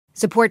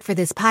Support for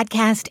this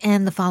podcast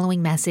and the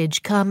following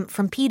message come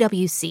from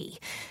PwC,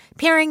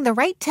 pairing the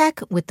right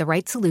tech with the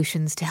right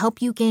solutions to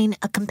help you gain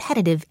a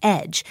competitive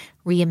edge,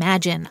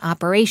 reimagine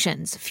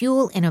operations,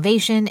 fuel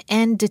innovation,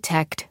 and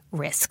detect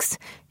risks.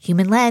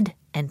 Human-led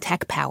and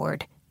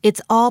tech-powered.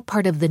 It's all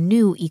part of the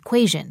new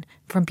equation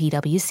from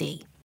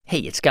PwC. Hey,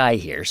 it's Guy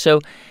here.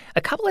 So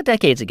a couple of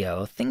decades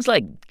ago, things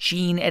like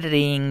gene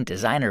editing,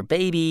 designer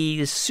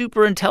babies,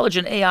 super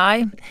intelligent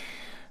AI,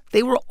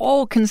 they were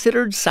all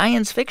considered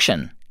science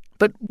fiction.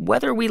 But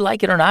whether we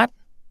like it or not,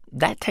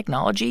 that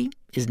technology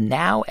is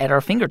now at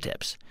our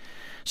fingertips.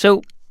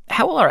 So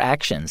how will our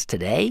actions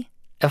today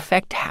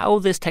affect how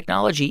this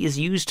technology is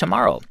used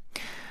tomorrow?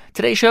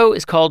 Today's show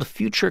is called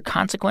Future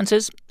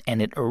Consequences,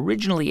 and it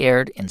originally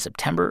aired in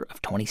September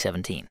of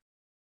 2017.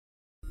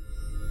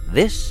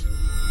 This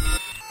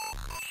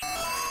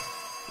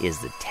is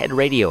the TED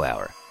Radio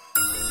Hour.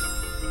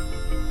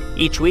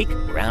 Each week,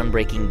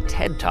 groundbreaking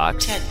TED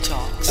Talks. TED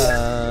Talks.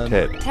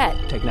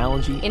 TED.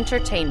 Technology.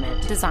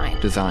 Entertainment. Design.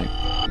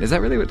 Is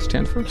that really what it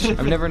stands for?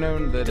 I've never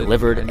known that.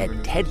 Delivered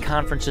at TED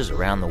conferences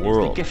around the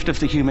world. The gift of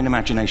the human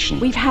imagination.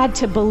 We've had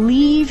to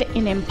believe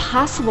in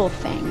impossible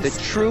things.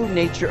 The true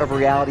nature of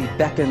reality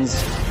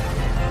beckons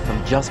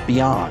from just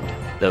beyond.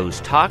 Those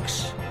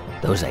talks,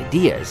 those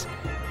ideas,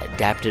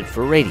 adapted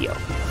for radio.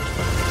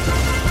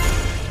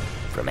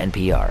 From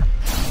NPR.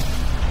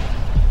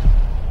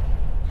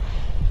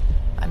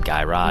 I'm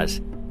Guy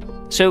Raz.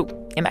 So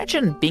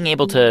imagine being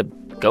able to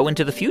go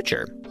into the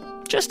future,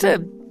 just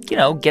to,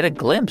 get a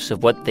glimpse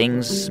of what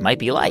things might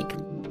be like.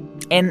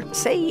 And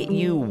say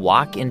you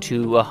walk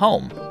into a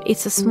home.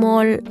 It's a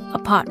small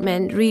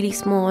apartment, really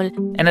small.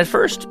 And at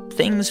first,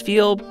 things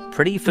feel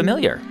pretty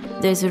familiar.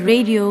 There's a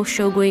radio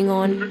show going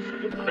on.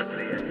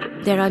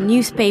 There are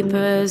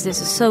newspapers,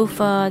 there's a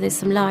sofa, there's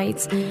some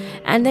lights.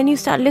 And then you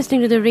start listening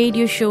to the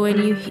radio show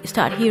and you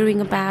start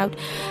hearing about,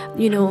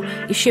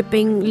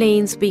 shipping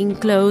lanes being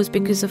closed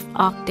because of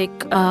Arctic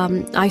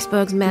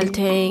icebergs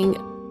melting.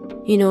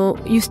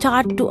 You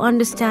start to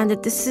understand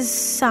that this is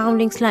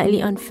sounding slightly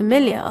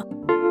unfamiliar.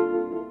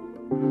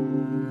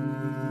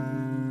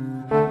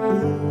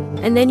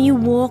 And then you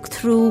walk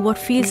through what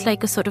feels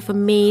like a sort of a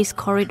maze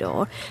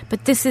corridor,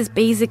 but this has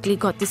basically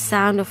got the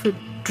sound of a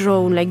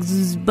drone, like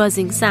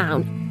buzzing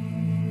sound.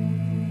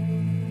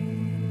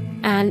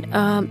 And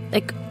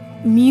like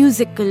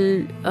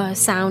musical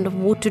sound of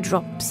water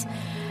drops.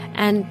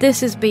 And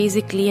this is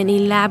basically an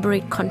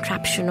elaborate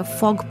contraption of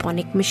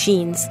fogponic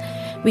machines,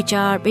 which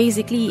are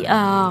basically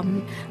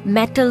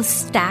metal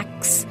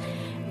stacks,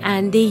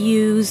 and they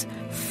use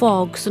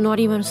fog, so not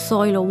even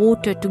soil or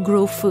water, to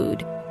grow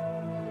food.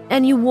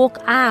 And you walk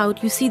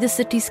out, you see the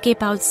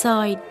cityscape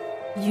outside,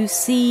 you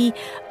see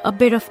a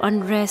bit of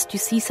unrest, you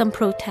see some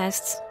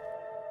protests.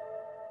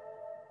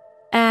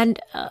 And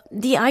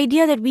the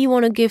idea that we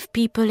want to give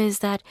people is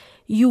that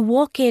you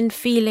walk in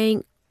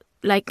feeling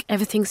like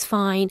everything's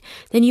fine,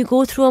 then you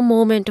go through a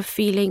moment of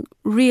feeling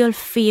real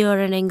fear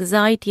and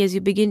anxiety as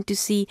you begin to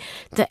see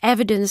the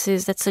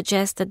evidences that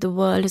suggest that the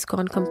world has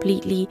gone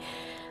completely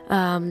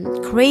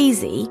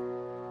crazy.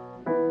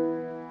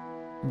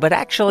 But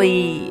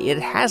actually, it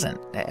hasn't,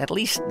 at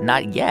least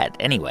not yet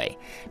anyway,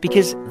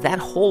 because that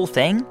whole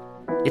thing,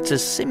 it's a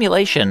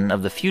simulation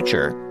of the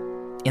future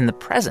in the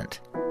present,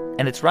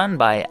 and it's run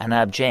by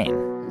Anab Jain.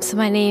 So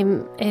my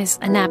name is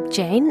Anab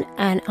Jain,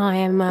 and I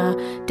am a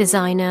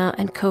designer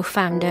and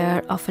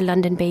co-founder of a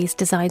London-based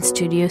design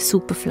studio,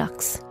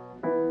 Superflux.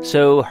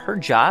 So her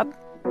job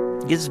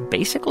is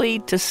basically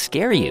to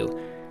scare you,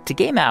 to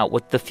game out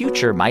what the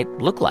future might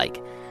look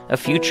like. A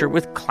future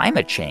with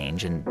climate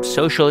change and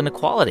social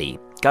inequality,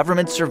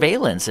 government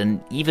surveillance, and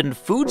even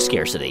food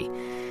scarcity.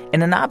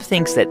 And Anab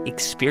thinks that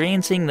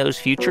experiencing those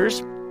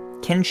futures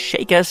can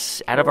shake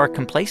us out of our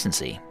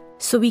complacency.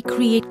 So we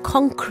create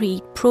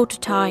concrete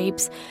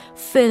prototypes,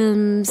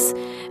 films,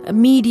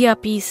 media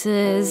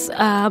pieces,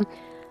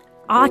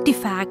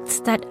 artifacts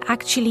that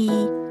actually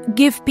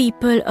give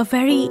people a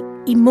very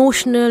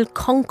emotional,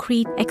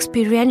 concrete,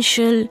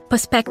 experiential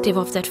perspective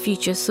of that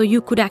future. So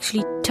you could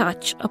actually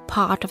touch a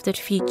part of that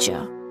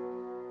future.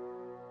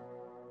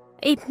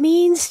 It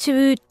means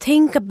to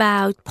think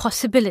about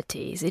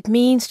possibilities. It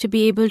means to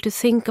be able to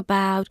think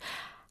about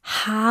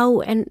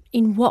how and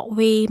in what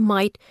way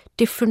might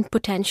different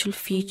potential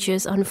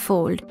futures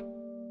unfold.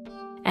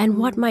 And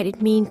what might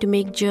it mean to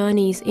make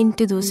journeys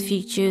into those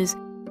futures?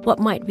 What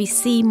might we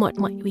see? What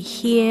might we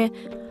hear?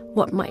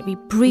 What might we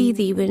breathe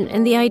even?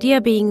 And the idea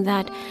being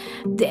that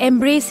the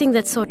embracing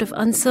that sort of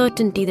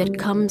uncertainty that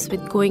comes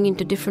with going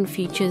into different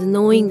futures,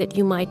 knowing that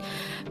you might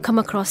come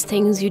across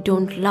things you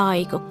don't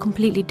like or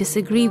completely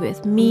disagree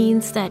with,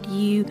 means that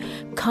you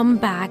come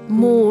back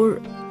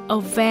more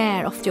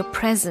aware of your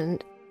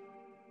present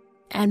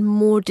and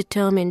more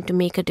determined to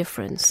make a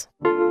difference.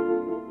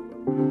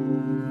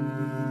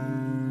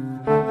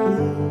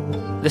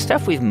 The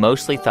stuff we've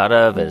mostly thought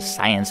of as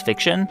science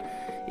fiction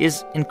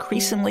is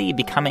increasingly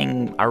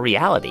becoming our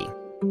reality.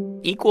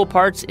 Equal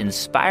parts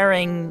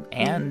inspiring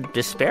and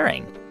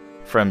despairing.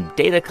 From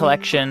data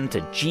collection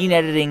to gene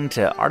editing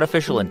to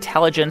artificial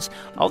intelligence,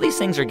 all these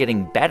things are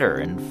getting better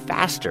and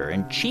faster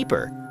and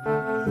cheaper.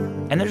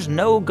 And there's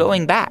no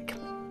going back.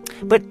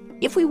 But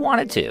if we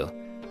wanted to,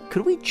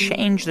 could we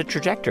change the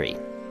trajectory?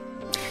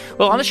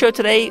 Well, on the show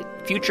today,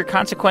 future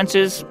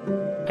consequences,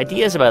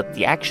 ideas about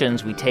the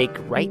actions we take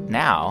right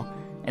now,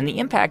 and the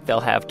impact they'll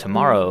have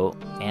tomorrow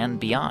and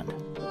beyond.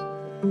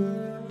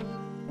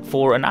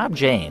 For Anab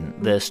Jain,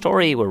 the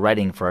story we're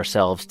writing for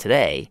ourselves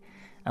today,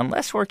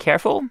 unless we're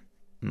careful,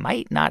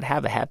 might not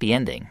have a happy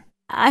ending.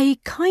 I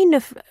kind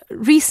of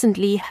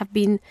recently have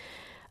been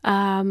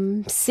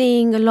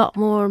seeing a lot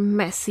more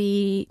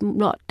messy,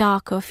 lot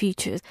darker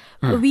futures.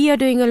 We are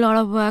doing a lot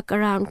of work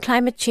around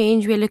climate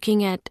change. We're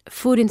looking at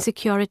food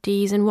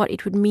insecurities and what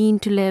it would mean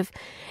to live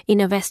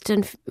in a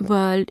Western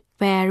world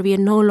where we are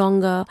no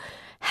longer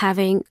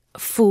having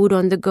food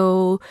on the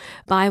go,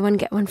 buy one,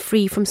 get one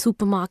free from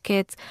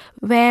supermarkets,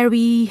 where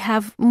we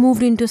have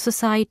moved into a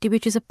society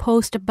which is a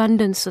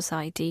post-abundance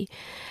society.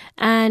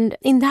 And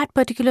in that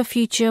particular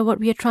future, what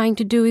we are trying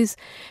to do is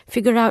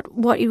figure out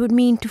what it would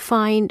mean to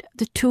find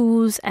the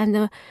tools and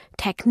the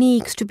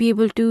techniques to be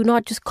able to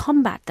not just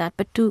combat that,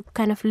 but to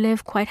kind of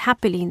live quite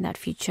happily in that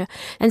future.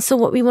 And so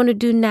what we want to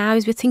do now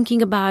is we're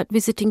thinking about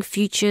visiting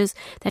futures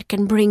that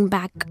can bring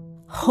back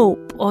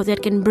hope or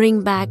that can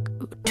bring back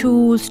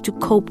tools to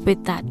cope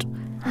with that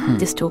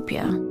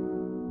dystopia.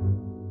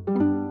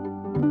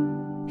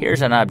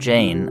 Here's Anab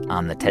Jain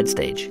on the TED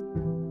stage.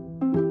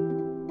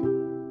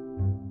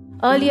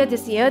 Earlier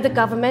this year, the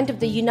government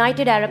of the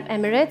United Arab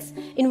Emirates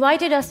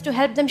invited us to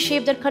help them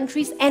shape their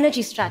country's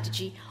energy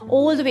strategy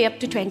all the way up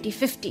to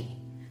 2050.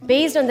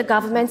 Based on the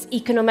government's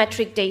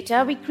econometric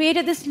data, we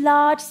created this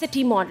large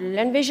city model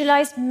and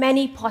visualized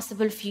many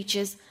possible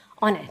futures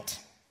on it.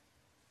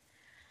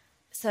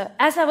 So,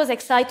 as I was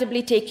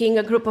excitably taking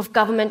a group of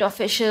government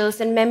officials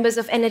and members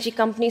of energy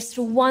companies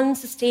through one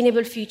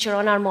sustainable future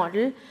on our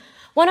model,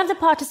 one of the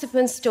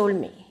participants told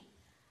me,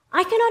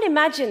 "I cannot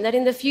imagine that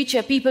in the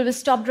future people will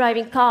stop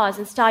driving cars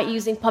and start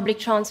using public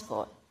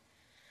transport."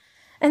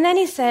 And then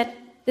he said,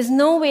 "There's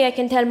no way I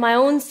can tell my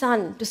own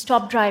son to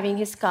stop driving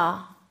his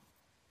car."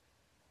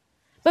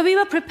 But we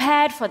were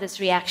prepared for this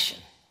reaction.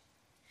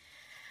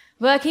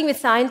 Working with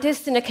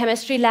scientists in a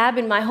chemistry lab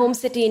in my home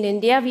city in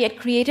India, we had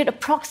created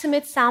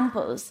approximate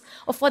samples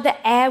of what the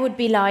air would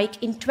be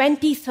like in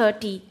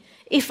 2030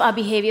 if our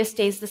behavior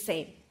stays the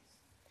same.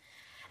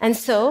 And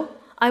so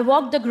I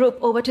walked the group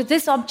over to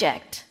this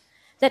object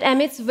that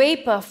emits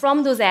vapor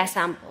from those air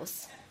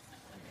samples.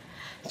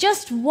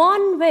 Just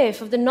one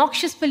whiff of the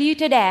noxious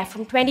polluted air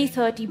from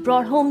 2030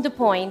 brought home the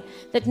point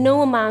that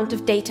no amount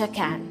of data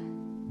can.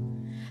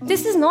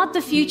 This is not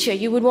the future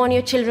you would want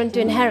your children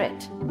to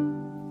inherit.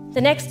 The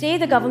next day,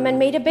 the government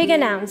made a big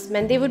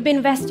announcement. They would be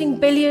investing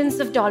billions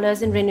of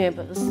dollars in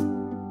renewables.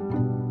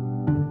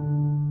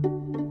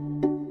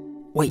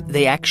 Wait,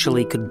 they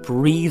actually could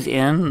breathe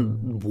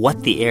in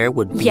what the air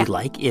would be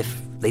like if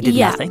they did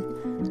nothing?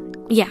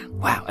 Yeah.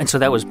 Wow. And so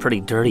that was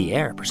pretty dirty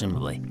air,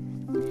 presumably.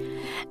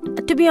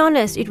 To be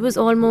honest, it was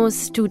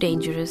almost too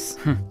dangerous.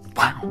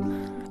 Wow.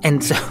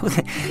 And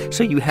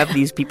so you have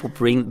these people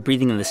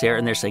breathing in this air,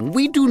 and they're saying,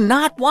 "We do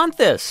not want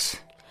this."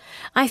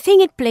 I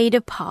think it played a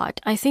part.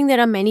 I think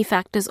there are many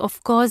factors.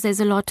 Of course, there's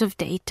a lot of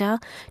data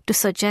to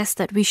suggest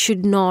that we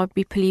should not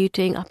be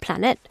polluting our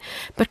planet.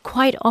 But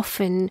quite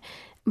often,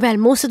 well,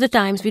 most of the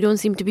times, we don't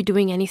seem to be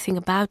doing anything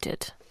about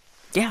it.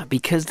 Yeah,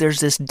 because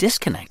there's this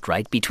disconnect,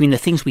 right, between the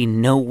things we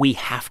know we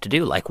have to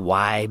do, like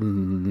why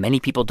many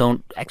people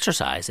don't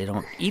exercise, they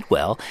don't eat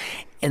well,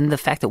 and the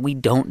fact that we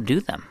don't do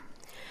them.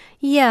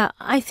 Yeah,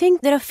 I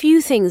think there are a few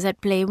things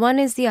at play. One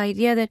is the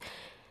idea that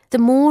the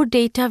more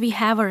data we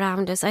have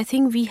around us, I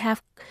think we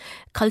have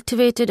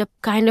cultivated a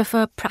kind of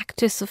a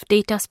practice of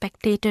data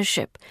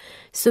spectatorship.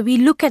 So we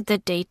look at the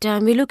data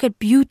and we look at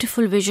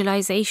beautiful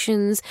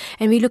visualizations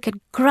and we look at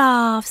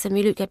graphs and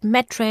we look at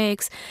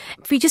metrics.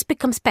 We just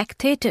become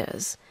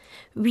spectators.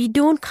 We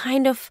don't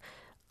kind of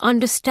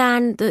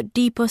understand the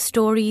deeper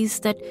stories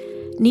that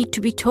need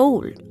to be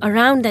told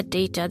around that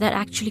data that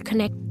actually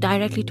connect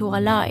directly to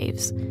our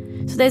lives.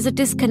 So there's a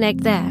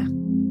disconnect there.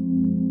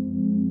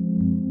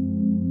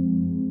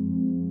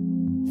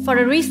 For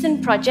a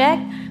recent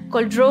project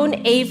called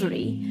Drone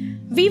Avery,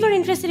 we were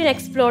interested in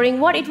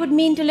exploring what it would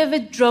mean to live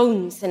with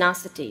drones in our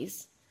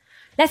cities.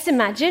 Let's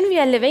imagine we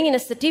are living in a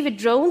city with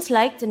drones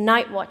like the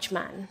Night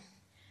Watchman.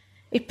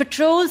 It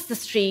patrols the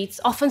streets,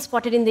 often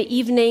spotted in the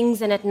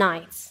evenings and at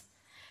nights.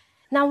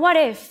 Now, what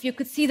if you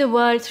could see the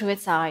world through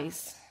its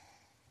eyes?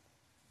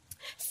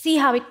 See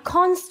how it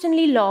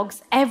constantly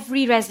logs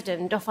every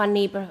resident of our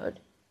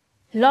neighborhood,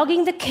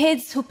 logging the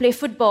kids who play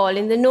football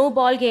in the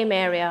no-ball game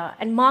area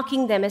and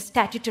marking them as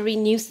statutory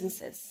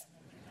nuisances.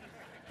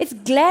 Its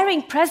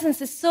glaring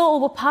presence is so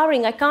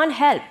overpowering, I can't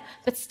help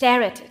but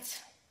stare at it.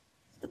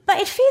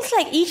 But it feels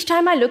like each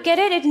time I look at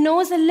it, it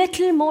knows a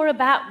little more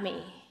about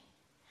me.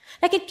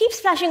 Like it keeps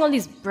flashing all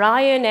these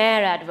Brian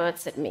Air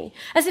adverts at me,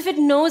 as if it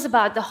knows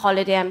about the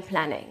holiday I'm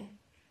planning.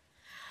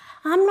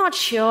 I'm not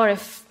sure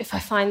if I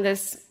find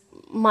this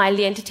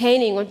mildly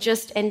entertaining or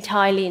just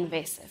entirely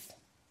invasive.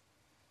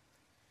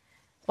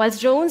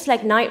 Whilst drones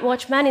like Night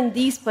Watchman in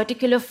these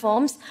particular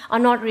forms are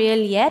not real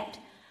yet,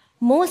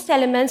 most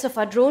elements of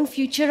our drone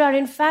future are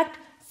in fact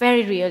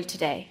very real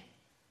today.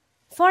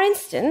 For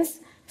instance,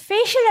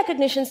 facial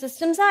recognition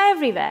systems are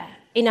everywhere,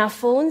 in our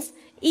phones,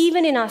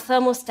 even in our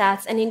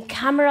thermostats and in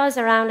cameras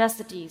around our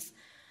cities,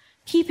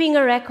 keeping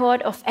a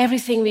record of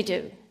everything we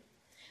do,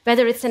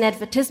 whether it's an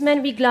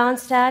advertisement we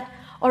glanced at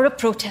or a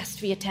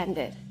protest we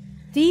attended.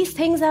 These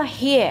things are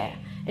here,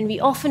 and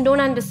we often don't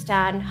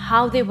understand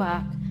how they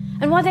work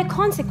and what their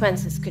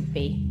consequences could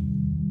be.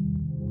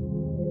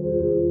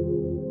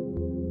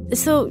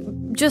 So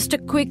just a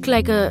quick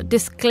a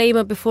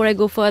disclaimer before I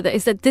go further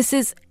is that this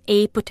is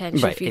a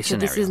potential future.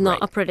 This is not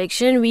a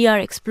prediction. We are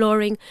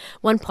exploring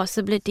one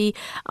possibility.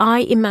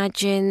 I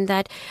imagine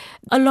that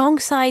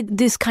alongside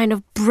this kind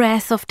of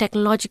breadth of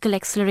technological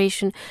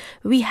acceleration,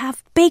 we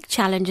have big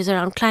challenges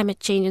around climate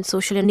change and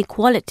social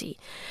inequality.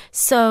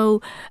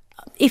 So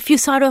if you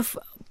sort of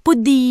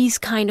put these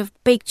kind of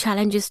big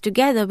challenges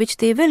together, which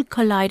they will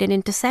collide and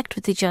intersect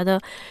with each other,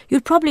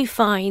 you'll probably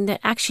find that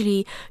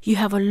actually you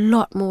have a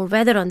lot more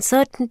weather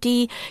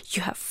uncertainty,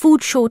 you have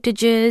food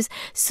shortages,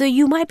 so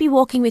you might be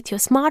walking with your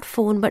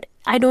smartphone, but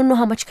I don't know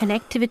how much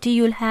connectivity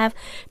you'll have.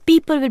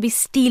 People will be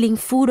stealing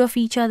food off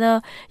each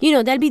other.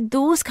 There'll be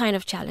those kind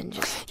of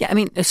challenges. Yeah, I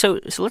mean, so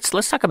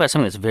let's talk about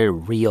something that's very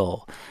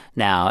real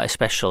now,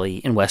 especially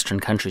in Western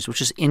countries, which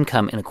is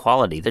income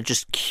inequality. There are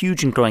just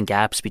huge and growing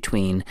gaps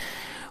between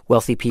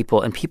wealthy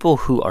people and people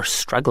who are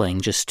struggling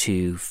just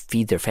to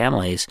feed their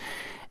families.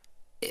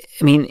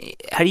 I mean,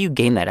 how do you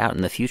game that out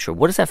in the future?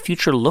 What does that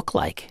future look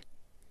like?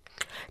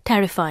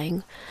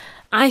 Terrifying.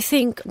 I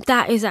think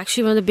that is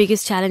actually one of the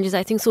biggest challenges.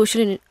 I think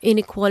social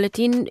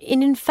inequality, and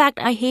in fact,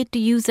 I hate to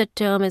use that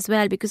term as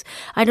well because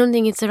I don't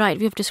think it's the right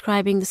way of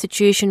describing the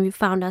situation we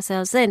found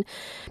ourselves in.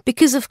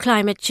 Because of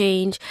climate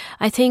change,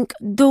 I think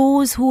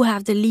those who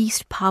have the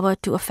least power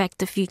to affect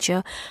the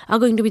future are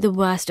going to be the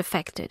worst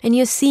affected. And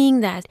you're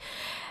seeing that.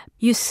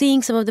 You're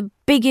seeing some of the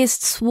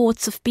biggest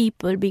swaths of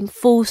people being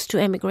forced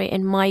to emigrate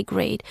and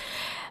migrate.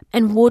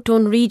 And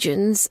war-torn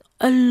regions,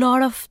 a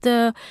lot of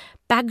the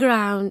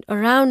background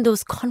around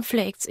those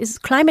conflicts is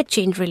climate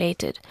change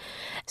related.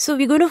 So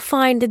we're going to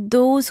find that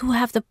those who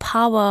have the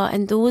power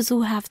and those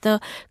who have the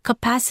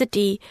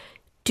capacity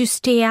to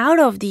stay out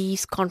of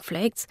these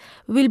conflicts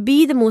will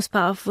be the most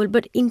powerful,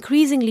 but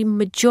increasingly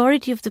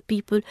majority of the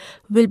people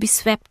will be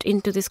swept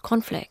into this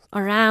conflict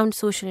around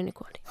social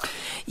inequality.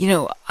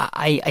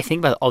 I think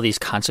about all these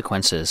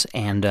consequences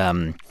and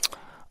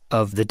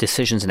of the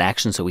decisions and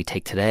actions that we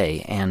take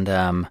today, and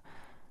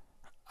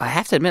I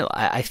have to admit,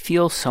 I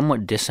feel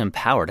somewhat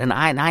disempowered, and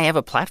I have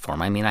a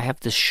platform. I mean, I have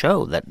this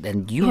show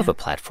and you have a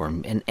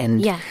platform,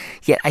 and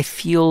yet I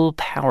feel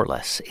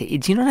powerless. Do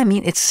you know what I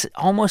mean? It's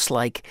almost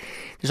like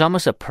there's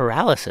almost a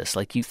paralysis.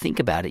 Like you think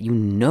about it,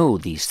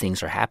 these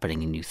things are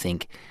happening, and you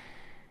think,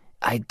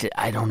 I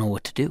don't know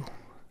what to do.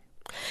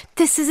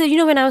 This is,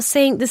 when I was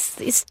saying this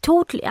is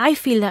totally, I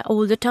feel that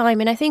all the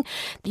time, and I think,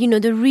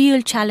 the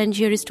real challenge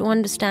here is to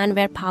understand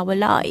where power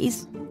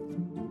lies.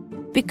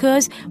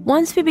 Because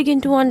once we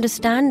begin to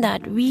understand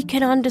that, we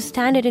can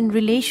understand it in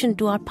relation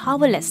to our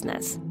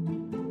powerlessness.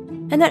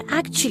 And that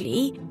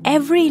actually,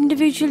 every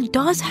individual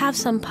does have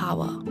some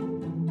power.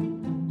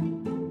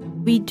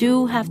 We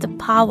do have the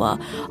power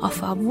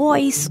of our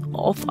voice,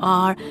 of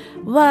our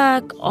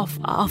work, of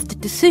the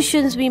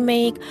decisions we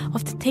make,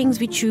 of the things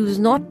we choose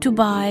not to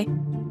buy.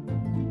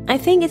 I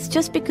think it's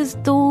just because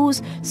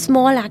those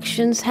small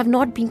actions have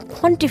not been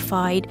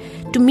quantified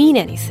to mean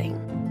anything.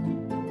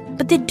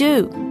 But they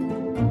do.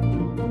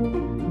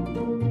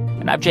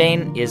 Anab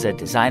Jain is a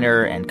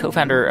designer and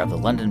co-founder of the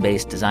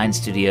London-based design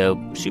studio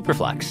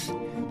Superflux.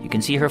 You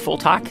can see her full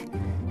talk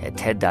at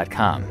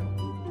TED.com.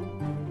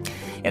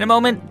 In a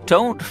moment,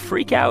 don't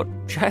freak out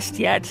just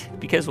yet,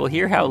 because we'll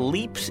hear how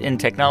leaps in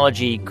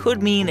technology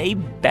could mean a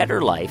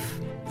better life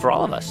for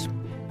all of us.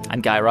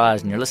 I'm Guy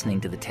Raz, and you're listening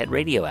to the TED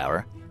Radio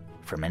Hour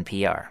from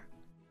NPR.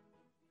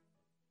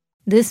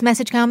 This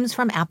message comes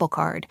from Apple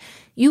Card.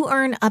 You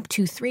earn up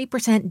to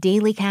 3%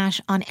 daily cash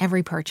on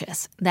every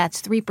purchase.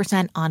 That's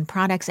 3% on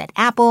products at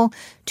Apple,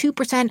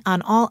 2%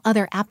 on all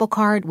other Apple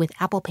Card with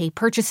Apple Pay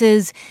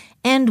purchases,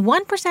 and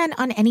 1%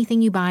 on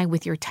anything you buy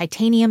with your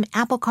titanium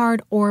Apple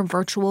Card or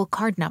virtual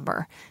card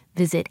number.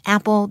 Visit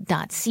apple.co/card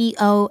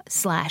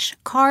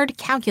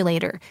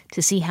calculator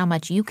to see how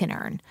much you can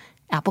earn.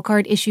 Apple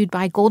Card issued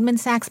by Goldman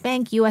Sachs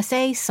Bank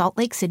USA, Salt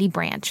Lake City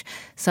branch.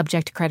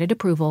 Subject to credit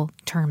approval.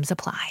 Terms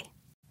apply.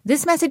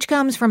 This message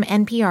comes from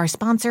NPR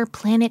sponsor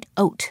Planet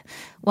Oat.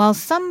 While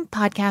some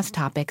podcast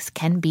topics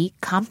can be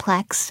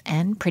complex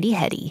and pretty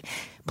heady,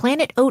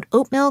 Planet Oat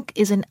oat milk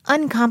is an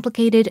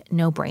uncomplicated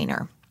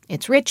no-brainer.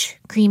 It's rich,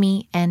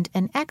 creamy, and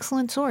an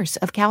excellent source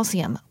of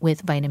calcium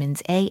with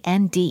vitamins A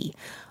and D.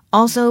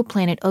 Also,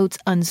 Planet Oat's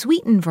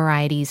unsweetened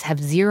varieties have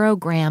 0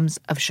 grams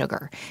of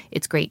sugar.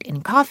 It's great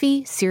in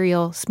coffee,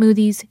 cereal,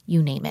 smoothies,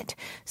 you name it.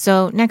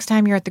 So next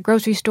time you're at the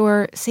grocery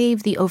store,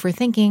 save the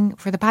overthinking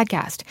for the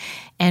podcast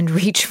and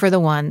reach for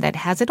the one that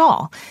has it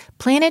all.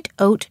 Planet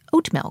Oat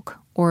oat milk,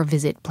 or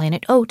visit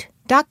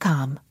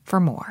planetoat.com for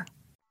more.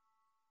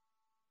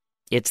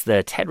 It's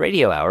the TED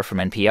Radio Hour from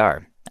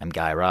NPR. I'm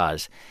Guy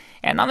Raz.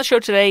 And on the show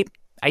today,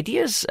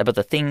 ideas about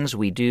the things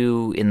we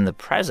do in the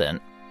present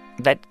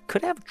that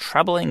could have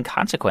troubling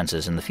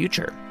consequences in the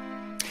future.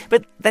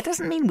 But that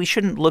doesn't mean we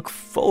shouldn't look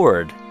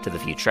forward to the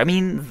future. I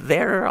mean,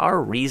 there are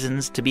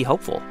reasons to be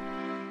hopeful.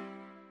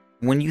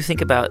 When you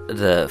think about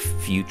the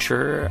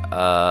future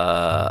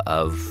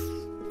of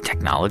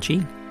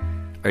technology,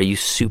 are you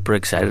super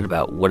excited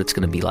about what it's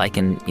going to be like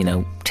in,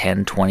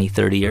 10, 20,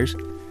 30 years?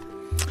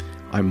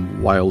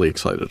 I'm wildly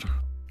excited.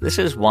 This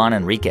is Juan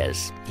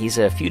Enriquez. He's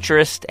a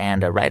futurist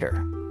and a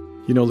writer.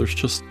 There's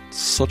just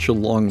such a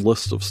long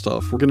list of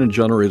stuff. We're going to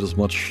generate as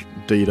much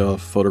data,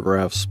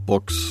 photographs,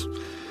 books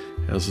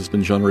as has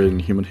been generated in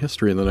human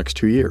history in the next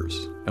 2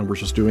 years. And we're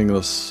just doing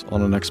this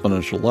on an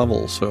exponential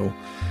level. So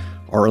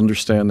our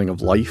understanding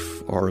of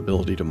life, our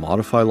ability to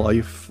modify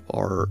life,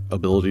 our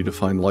ability to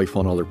find life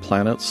on other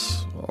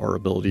planets, our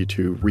ability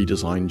to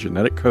redesign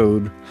genetic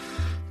code,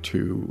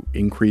 to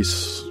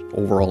increase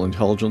overall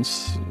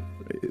intelligence.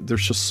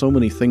 There's just so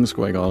many things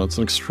going on. It's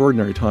an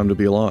extraordinary time to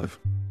be alive.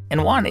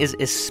 And Juan is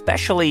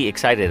especially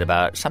excited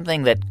about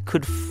something that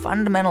could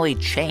fundamentally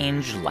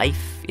change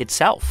life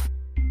itself.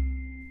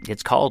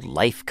 It's called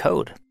life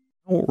code.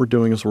 What we're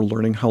doing is we're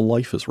learning how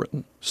life is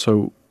written.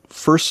 So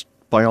first,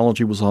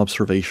 biology was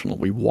observational.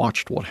 We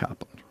watched what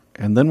happened.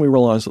 And then we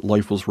realized that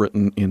life was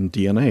written in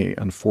DNA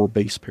and 4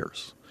 base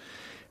pairs.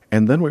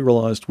 And then we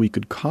realized we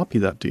could copy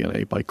that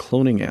DNA by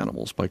cloning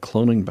animals, by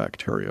cloning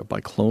bacteria, by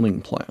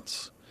cloning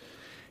plants.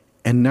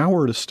 And now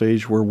we're at a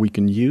stage where we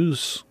can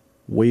use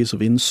ways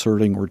of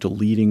inserting or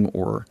deleting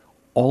or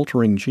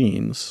altering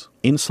genes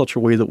in such a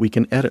way that we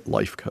can edit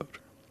life code.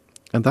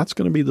 And that's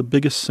going to be the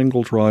biggest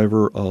single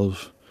driver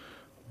of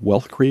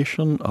wealth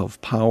creation, of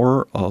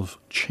power, of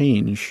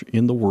change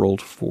in the world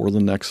for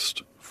the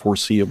next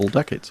foreseeable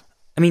decades.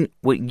 I mean,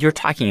 what you're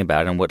talking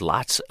about and what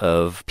lots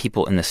of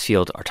people in this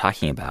field are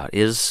talking about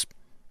is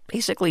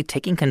basically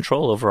taking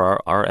control over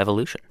our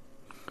evolution.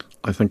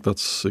 I think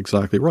that's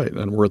exactly right.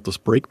 And we're at this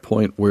break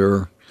point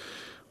where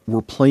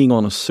we're playing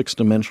on a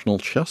 6-dimensional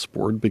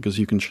chessboard because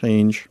you can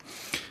change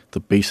the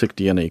basic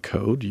DNA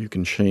code. You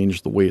can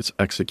change the way it's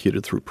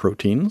executed through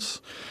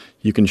proteins.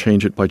 You can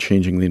change it by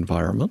changing the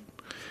environment.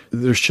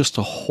 There's just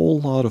a whole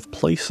lot of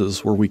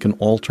places where we can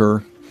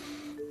alter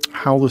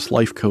how this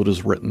life code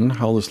is written,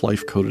 how this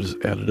life code is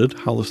edited,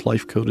 how this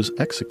life code is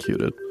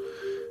executed.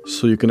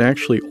 So you can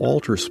actually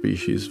alter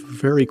species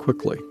very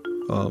quickly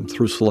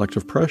through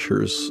selective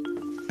pressures.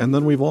 And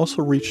then we've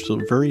also reached a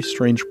very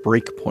strange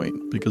break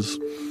point because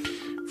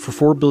for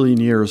 4 billion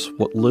years,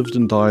 what lived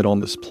and died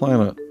on this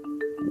planet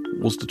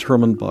was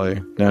determined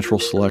by natural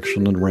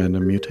selection and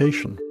random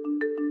mutation.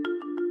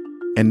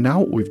 And now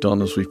what we've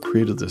done is we've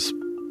created this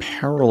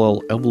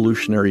parallel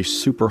evolutionary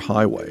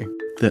superhighway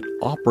that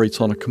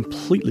operates on a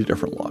completely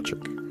different logic.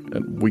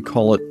 And we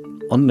call it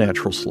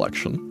unnatural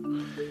selection.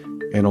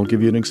 And I'll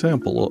give you an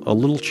example. A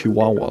little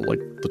chihuahua, like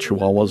the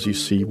chihuahuas you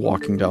see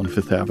walking down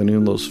Fifth Avenue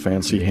in those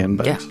fancy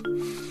handbags. Yeah.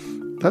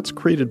 That's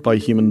created by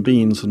human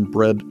beings and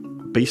bred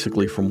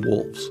basically from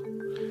wolves.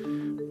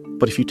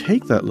 But if you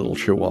take that little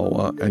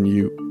chihuahua and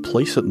you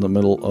place it in the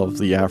middle of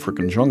the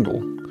African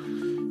jungle,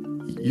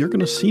 you're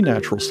going to see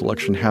natural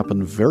selection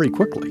happen very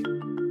quickly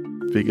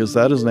because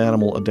that is an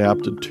animal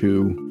adapted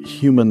to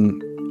human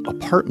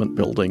apartment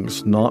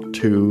buildings, not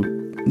to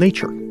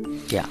nature.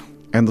 Yeah.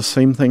 And the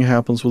same thing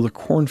happens with a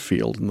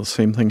cornfield, and the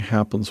same thing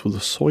happens with a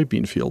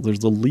soybean field. They're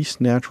the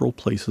least natural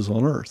places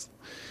on Earth.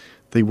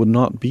 They would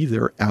not be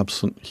there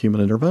absent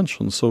human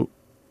intervention. So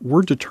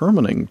we're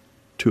determining,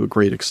 to a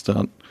great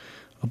extent,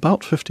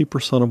 about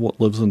 50% of what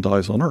lives and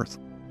dies on Earth.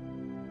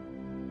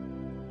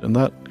 And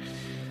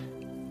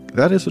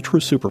that is a true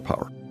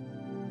superpower.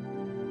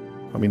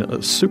 I mean, a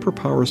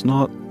superpower is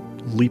not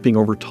leaping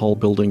over tall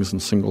buildings in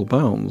single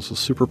bounds. A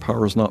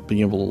superpower is not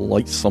being able to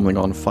light something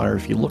on fire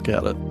if you look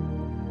at it.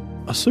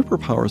 A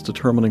superpower is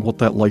determining what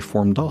that life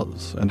form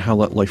does and how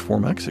that life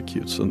form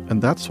executes.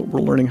 And that's what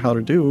we're learning how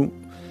to do.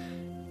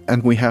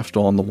 And we have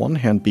to, on the one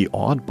hand, be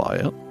awed by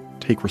it,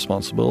 take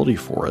responsibility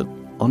for it,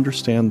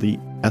 understand the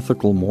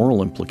ethical,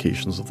 moral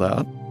implications of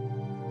that.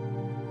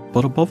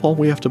 But above all,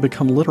 we have to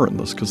become literate in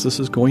this because this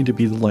is going to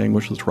be the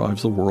language that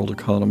drives the world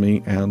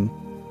economy and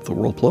the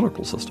world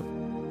political system.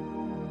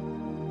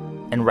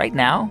 And right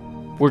now,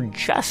 we're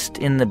just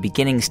in the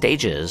beginning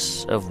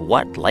stages of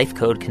what life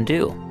code can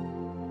do.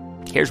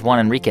 Here's Juan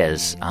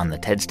Enriquez on the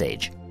TED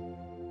stage.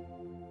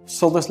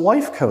 So this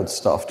life code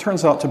stuff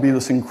turns out to be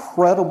this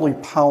incredibly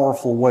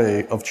powerful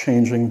way of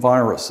changing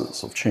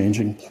viruses, of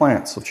changing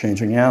plants, of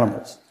changing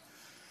animals,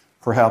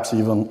 perhaps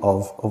even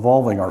of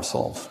evolving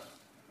ourselves.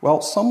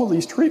 Well, some of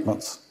these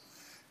treatments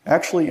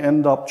actually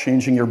end up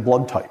changing your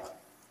blood type,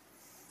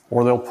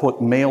 or they'll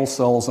put male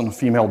cells in a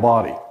female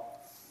body,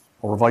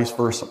 or vice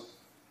versa,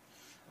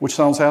 which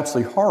sounds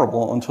absolutely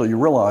horrible until you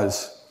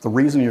realize the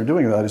reason you're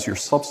doing that is you're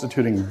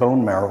substituting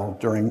bone marrow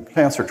during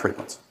cancer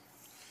treatments.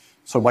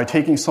 So by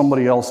taking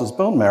somebody else's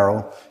bone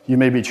marrow, you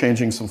may be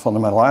changing some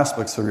fundamental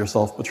aspects of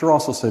yourself, but you're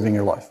also saving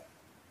your life.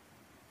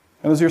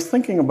 And as you're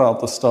thinking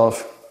about this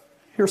stuff,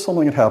 here's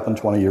something that happened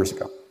 20 years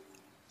ago.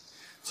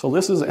 So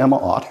this is Emma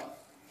Ott.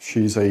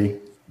 She's a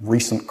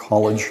recent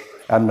college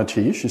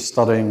admittee. She's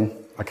studying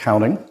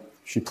accounting.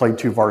 She played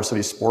 2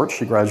 varsity sports.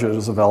 She graduated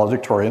as a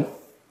valedictorian.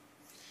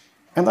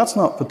 And that's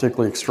not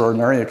particularly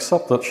extraordinary,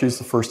 except that she's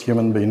the first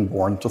human being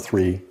born to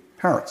 3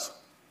 parents.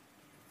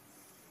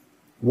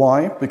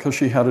 Why? Because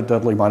she had a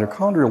deadly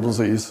mitochondrial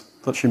disease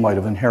that she might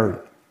have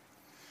inherited.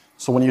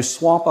 So when you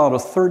swap out a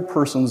third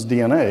person's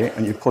DNA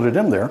and you put it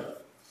in there,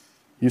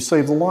 you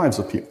save the lives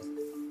of people.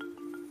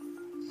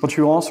 But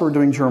you also are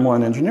doing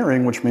germline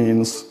engineering, which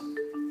means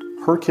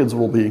her kids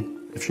will be,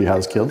 if she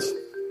has kids,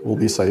 will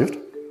be saved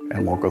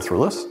and won't go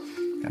through this,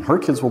 and her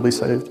kids will be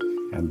saved,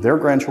 and their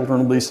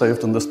grandchildren will be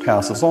saved, and this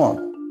passes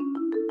on.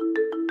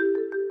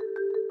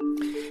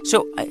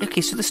 So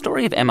the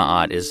story of Emma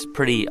Ott is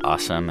pretty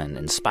awesome and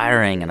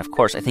inspiring, and of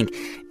course, I think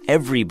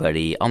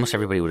almost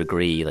everybody would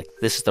agree, like,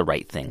 this is the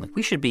right thing. Like,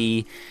 we should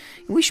be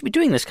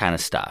doing this kind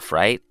of stuff,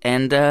 right?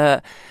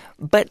 And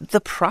but the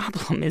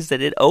problem is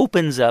that it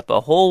opens up a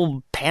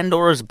whole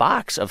Pandora's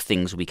box of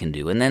things we can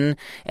do, and then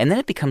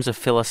it becomes a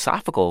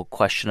philosophical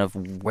question of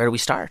where do we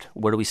start?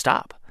 Where do we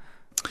stop?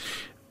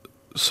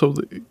 So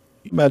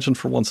imagine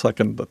for one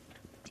second that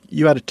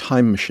you had a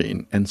time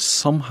machine and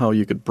somehow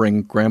you could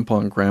bring grandpa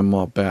and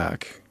grandma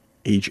back,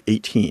 age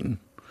 18,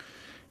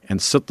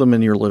 and sit them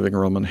in your living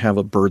room and have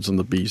a birds and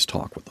the bees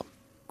talk with them.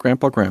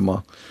 Grandpa,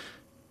 grandma,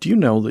 do you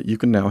know that you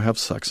can now have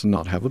sex and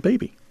not have a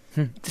baby?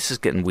 This is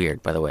getting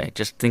weird, by the way,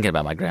 just thinking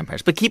about my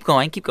grandparents. But keep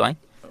going.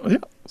 Yeah.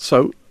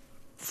 So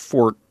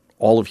for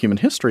all of human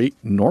history,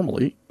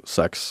 normally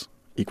sex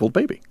equaled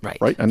baby.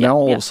 Right? And now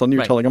all of a sudden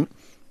you're telling them,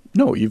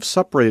 no, you've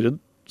separated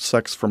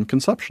sex from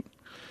conception.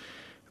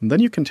 And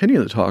then you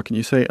continue the talk and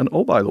you say, and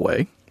oh, by the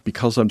way,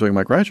 because I'm doing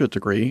my graduate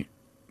degree,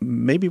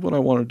 maybe what I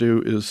want to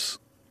do is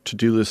to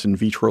do this in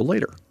vitro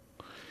later.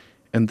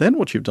 And then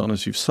what you've done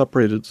is you've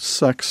separated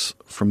sex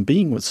from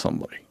being with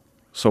somebody.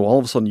 So all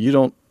of a sudden you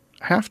don't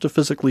have to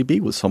physically be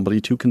with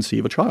somebody to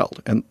conceive a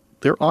child. And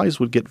their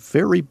eyes would get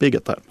very big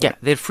at that point. Yeah,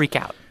 they'd freak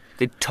out.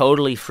 They'd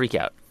totally freak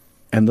out.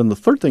 And then the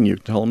third thing you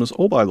can tell them is,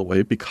 oh, by the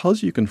way,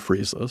 because you can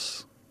freeze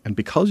this, and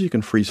because you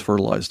can freeze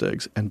fertilized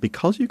eggs, and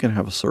because you can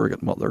have a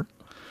surrogate mother,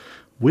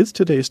 with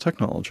today's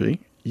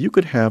technology, you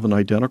could have an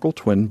identical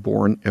twin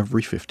born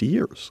every 50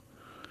 years.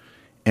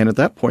 And at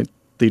that point,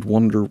 they'd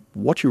wonder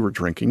what you were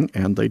drinking,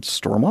 and they'd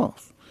storm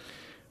off.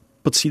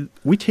 But see,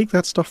 we take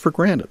that stuff for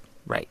granted.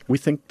 Right. We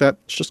think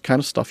that's just kind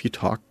of stuff you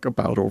talk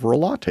about over a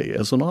latte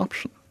as an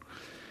option.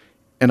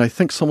 And I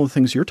think some of the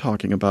things you're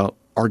talking about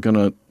are going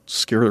to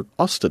scare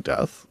us to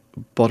death,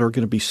 but are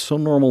going to be so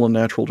normal and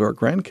natural to our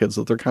grandkids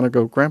that they're kind of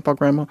go, Grandpa,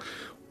 Grandma,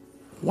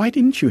 why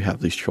didn't you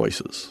have these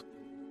choices?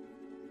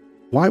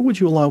 Why would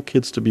you allow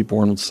kids to be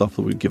born with stuff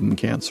that would give them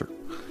cancer?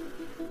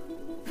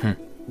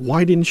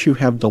 Why didn't you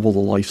have double the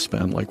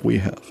lifespan like we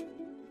have?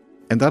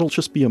 And that'll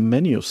just be a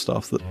menu of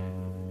stuff that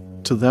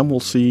to them will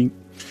see,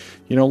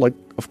 like,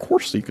 of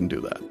course you can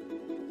do that.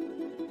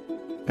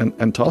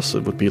 And to us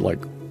it would be like,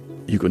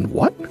 you can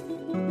what?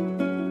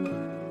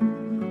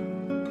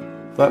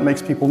 That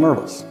makes people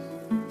nervous.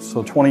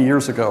 So 20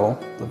 years ago,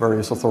 the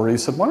various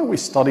authorities said, why don't we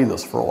study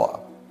this for a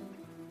while?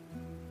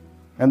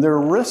 And there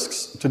are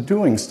risks to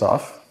doing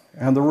stuff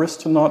and the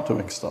risk to not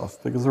doing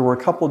stuff, because there were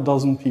a couple of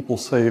dozen people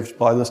saved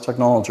by this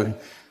technology,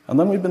 and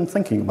then we've been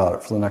thinking about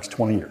it for the next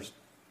 20 years.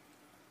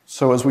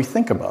 So as we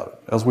think about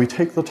it, as we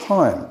take the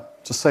time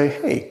to say,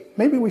 hey,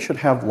 maybe we should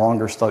have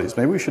longer studies,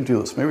 maybe we should do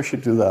this, maybe we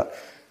should do that,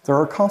 there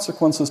are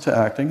consequences to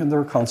acting and there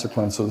are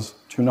consequences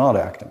to not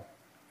acting.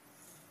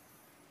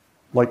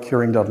 Like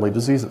curing deadly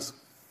diseases,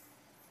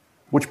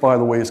 which, by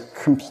the way, is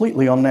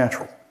completely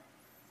unnatural,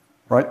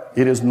 right?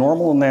 It is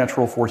normal and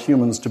natural for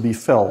humans to be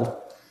felled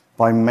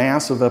by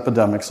massive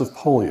epidemics of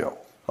polio,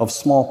 of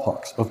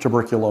smallpox, of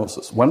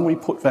tuberculosis. When we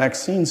put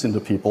vaccines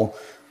into people,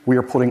 we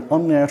are putting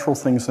unnatural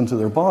things into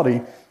their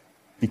body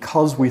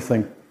because we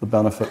think the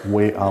benefit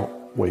way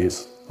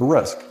outweighs the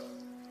risk.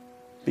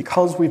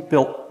 Because we've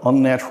built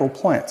unnatural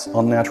plants,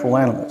 unnatural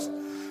animals,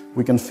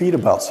 we can feed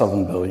about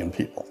 7 billion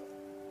people.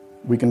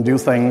 We can do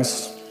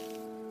things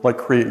like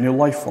create new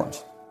life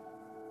forms.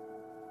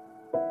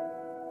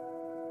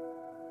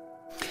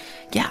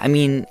 Yeah, I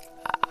mean,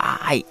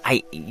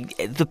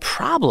 the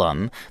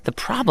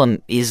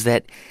problem is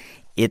that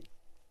it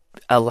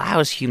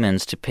allows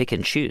humans to pick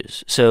and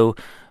choose. So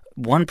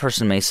one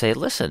person may say,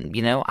 listen,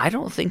 I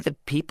don't think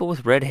that people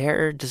with red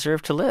hair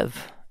deserve to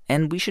live,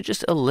 and we should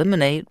just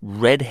eliminate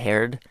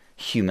red-haired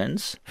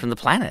humans from the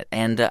planet.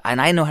 And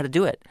I know how to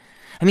do it.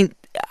 I mean,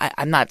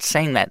 I'm not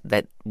saying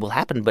that will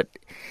happen, but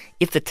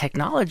if the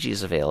technology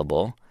is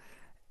available,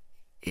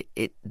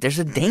 there's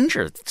a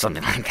danger that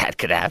something like that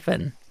could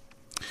happen.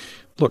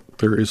 Look,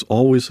 there is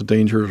always a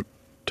danger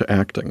to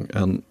acting,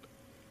 and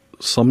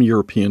some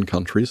European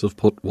countries have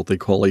put what they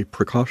call a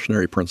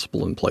precautionary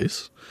principle in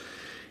place.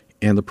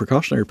 And the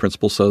precautionary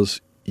principle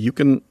says you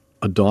can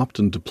adopt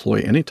and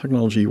deploy any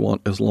technology you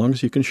want as long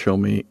as you can show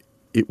me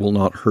it will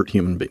not hurt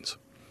human beings.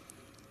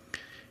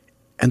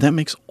 And that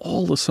makes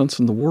all the sense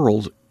in the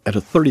world at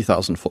a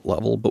 30,000-foot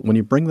level. But when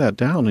you bring that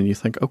down and you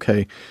think,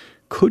 okay,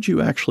 could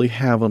you actually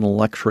have an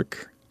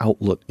electric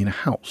outlet in a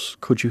house?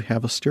 Could you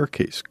have a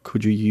staircase?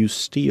 Could you use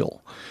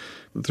steel?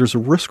 There's a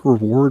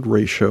risk-reward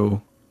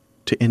ratio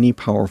to any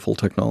powerful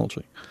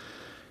technology.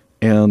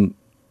 And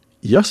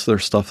yes,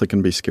 there's stuff that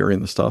can be scary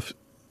in the stuff.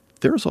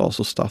 There's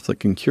also stuff that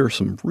can cure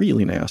some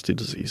really nasty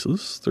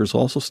diseases. There's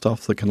also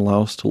stuff that can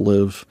allow us to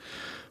live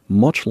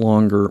much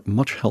longer,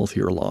 much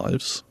healthier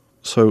lives.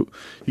 So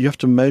you have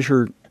to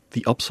measure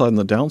the upside and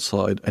the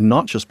downside and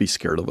not just be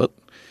scared of it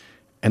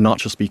and not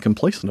just be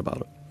complacent about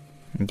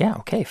it. Yeah,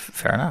 okay,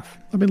 fair enough.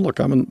 I mean, look,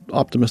 I'm an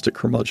optimistic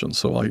curmudgeon,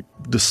 so I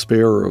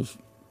despair of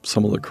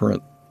some of the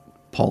current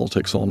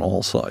politics on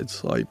all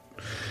sides. I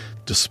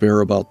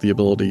despair about the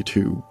ability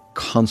to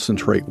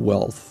concentrate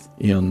wealth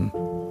in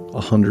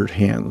 100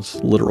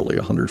 hands, literally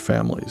 100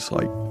 families.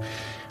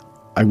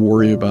 I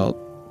worry about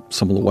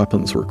some of the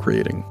weapons we're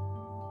creating.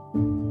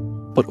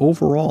 But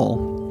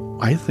overall,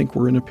 I think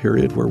we're in a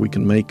period where we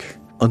can make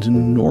an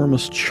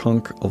enormous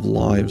chunk of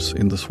lives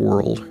in this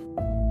world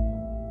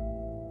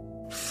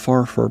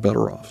far, far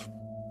better off.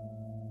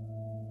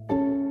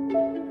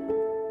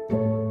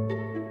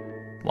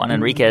 Juan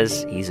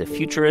Enriquez, he's a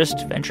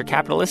futurist, venture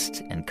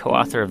capitalist, and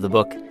co-author of the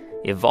book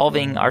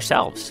Evolving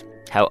Ourselves: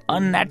 How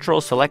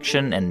Unnatural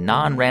Selection and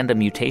Non-Random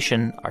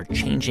Mutation Are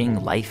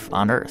Changing Life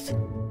on Earth.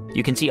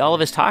 You can see all of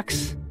his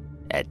talks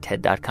at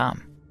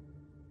TED.com.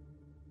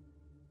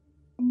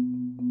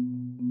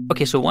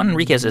 Okay, so Juan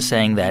Enriquez is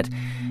saying that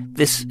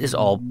this is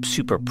all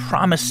super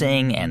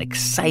promising and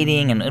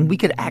exciting, and we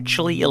could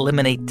actually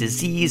eliminate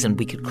disease, and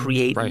we could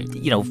create,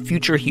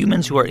 future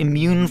humans who are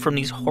immune from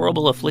these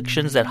horrible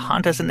afflictions that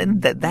haunt us,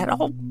 and that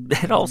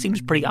all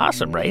seems pretty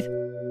awesome, right?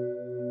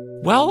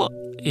 Well,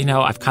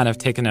 I've kind of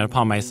taken it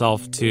upon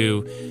myself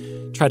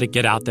to try to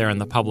get out there in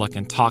the public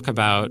and talk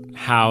about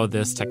how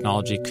this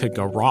technology could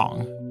go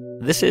wrong.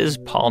 This is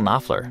Paul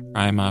Knopfler.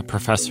 I'm a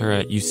professor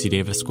at UC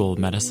Davis School of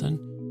Medicine.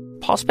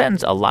 Paul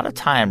spends a lot of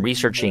time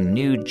researching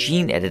new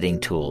gene editing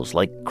tools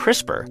like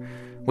CRISPR,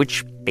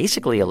 which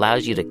basically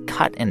allows you to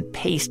cut and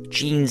paste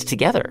genes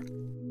together,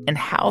 and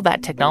how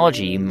that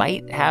technology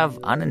might have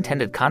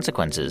unintended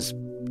consequences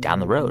down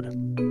the road.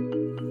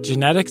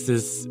 Genetics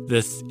is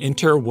this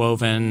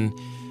interwoven,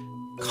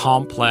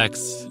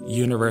 complex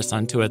universe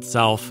unto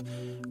itself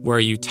where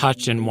you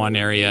touch in one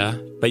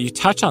area, but you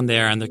touch on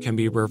there and there can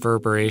be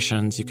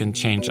reverberations. You can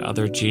change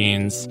other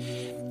genes,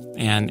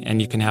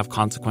 and you can have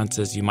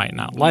consequences you might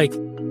not like.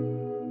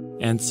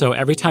 And so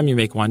every time you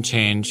make one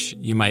change,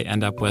 you might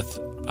end up with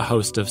a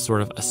host of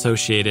sort of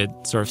associated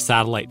sort of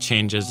satellite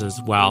changes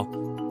as well.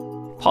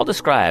 Paul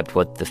described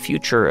what the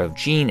future of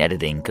gene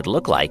editing could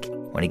look like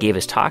when he gave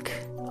his talk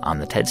on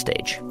the TED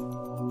stage.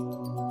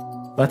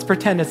 Let's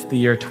pretend it's the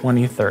year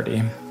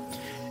 2030,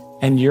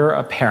 and you're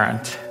a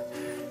parent.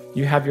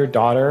 You have your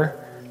daughter,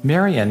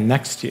 Marion,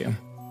 next to you.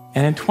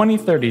 And in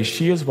 2030,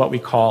 she is what we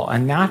call a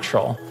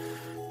natural,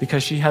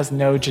 because she has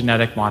no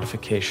genetic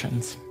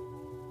modifications.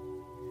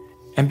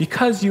 And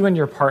because you and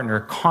your partner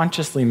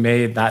consciously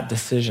made that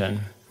decision,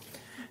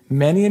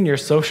 many in your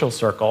social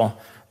circle,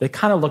 they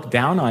kind of look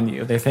down on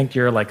you. They think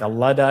you're like a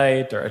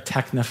Luddite or a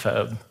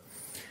technophobe.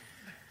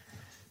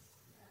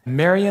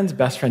 Marion's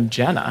best friend,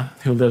 Jenna,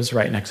 who lives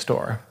right next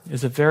door,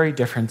 is a very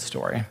different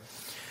story.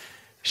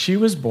 She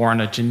was born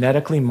a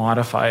genetically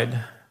modified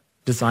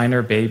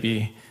designer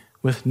baby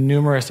with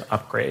numerous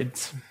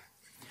upgrades.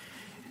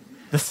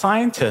 The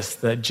scientists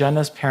that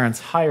Jenna's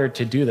parents hired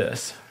to do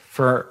this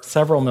for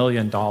several $1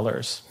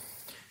 million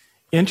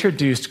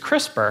introduced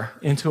CRISPR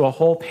into a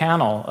whole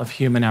panel of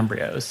human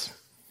embryos.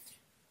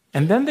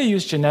 And then they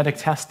used genetic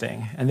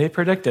testing, and they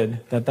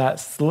predicted that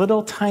that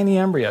little tiny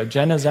embryo,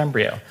 Jenna's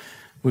embryo,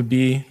 would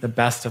be the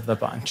best of the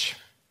bunch.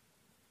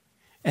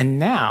 And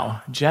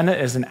now, Jenna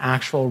is an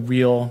actual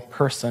real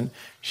person.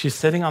 She's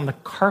sitting on the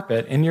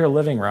carpet in your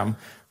living room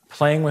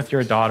playing with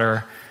your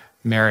daughter,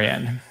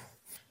 Marion.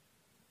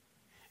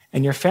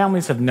 And your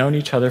families have known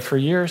each other for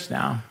years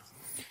now.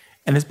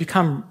 And it's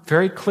become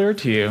very clear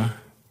to you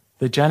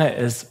that Jenna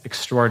is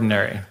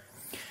extraordinary.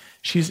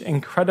 She's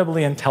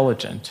incredibly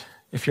intelligent.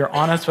 If you're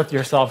honest with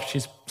yourself,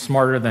 she's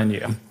smarter than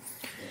you.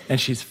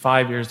 And she's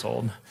 5 years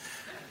old.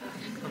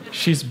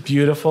 She's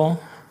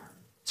beautiful,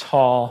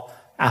 tall,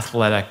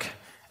 athletic,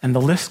 and the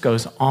list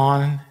goes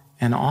on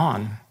and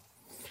on.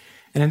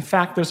 And in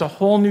fact, there's a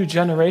whole new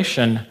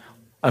generation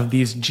of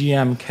these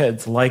GM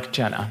kids like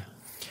Jenna.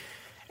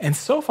 And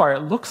so far, it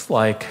looks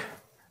like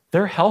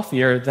they're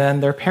healthier than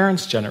their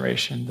parents'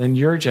 generation, than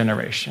your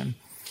generation.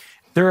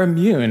 They're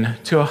immune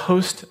to a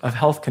host of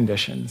health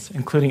conditions,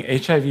 including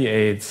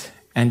HIV/AIDS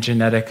and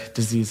genetic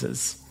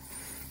diseases.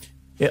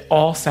 It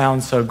all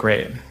sounds so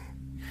great.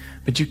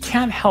 But you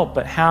can't help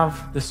but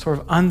have this sort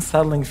of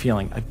unsettling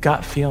feeling, a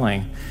gut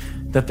feeling,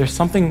 that there's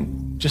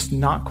something just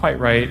not quite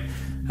right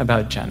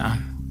about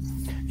Jenna.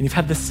 And you've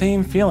had the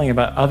same feeling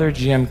about other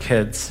GM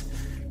kids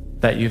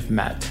that you've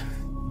met.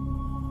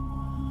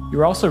 You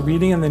were also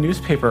reading in the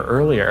newspaper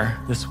earlier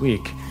this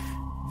week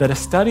that a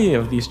study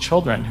of these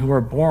children who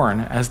were born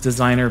as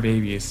designer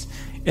babies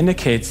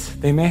indicates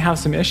they may have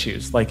some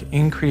issues like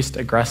increased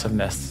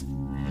aggressiveness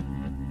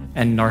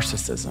and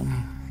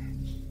narcissism.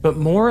 But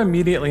more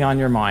immediately on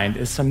your mind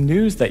is some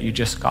news that you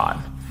just got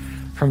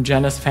from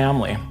Jenna's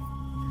family.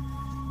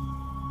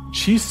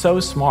 She's so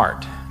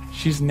smart.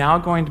 She's now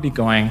going to be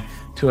going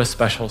to a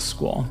special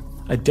school,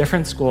 a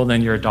different school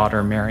than your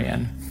daughter,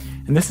 Marion.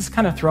 And this has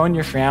kind of thrown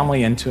your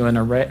family into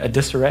a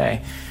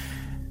disarray.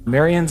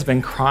 Marion's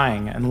been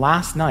crying, and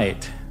last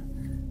night,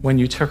 when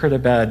you took her to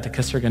bed to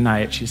kiss her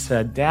goodnight, she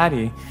said,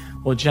 "Daddy,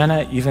 will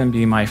Jenna even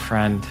be my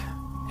friend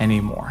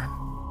anymore?"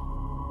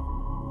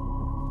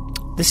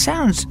 This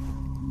sounds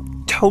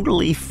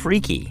totally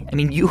freaky. I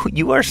mean,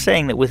 you are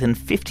saying that within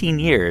 15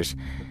 years,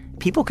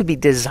 people could be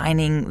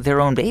designing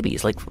their own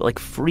babies, like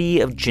free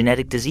of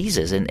genetic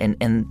diseases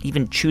and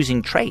even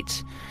choosing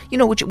traits,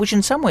 which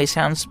in some ways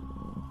sounds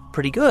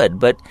pretty good,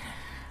 but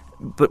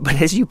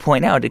as you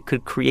point out, it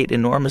could create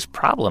enormous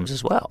problems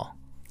as well.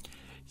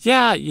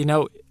 Yeah,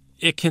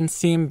 it can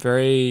seem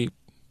very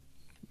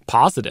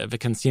positive. It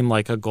can seem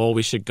like a goal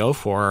we should go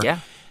for. Yeah.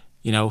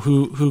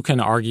 Who can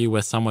argue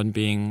with someone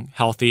being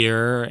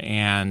healthier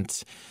and,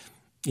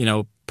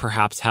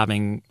 perhaps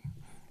having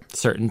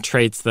certain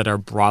traits that are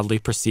broadly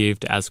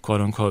perceived as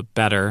quote-unquote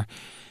better.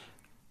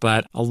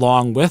 But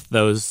along with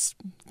those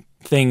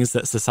things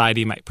that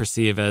society might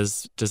perceive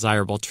as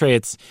desirable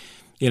traits,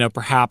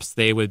 perhaps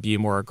they would be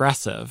more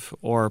aggressive,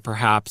 or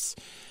perhaps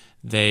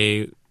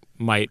they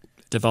might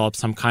develop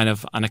some kind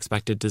of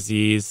unexpected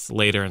disease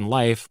later in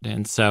life.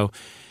 And so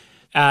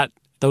at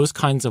those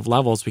kinds of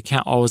levels, we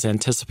can't always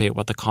anticipate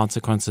what the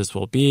consequences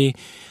will be.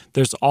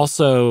 There's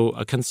also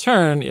a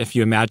concern if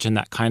you imagine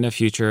that kind of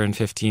future in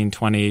 15,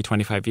 20,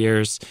 25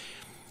 years,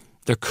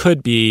 there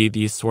could be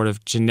these sort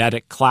of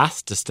genetic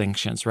class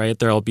distinctions, right?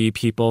 There will be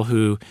people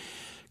who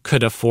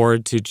could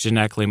afford to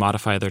genetically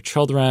modify their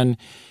children,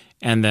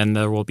 and then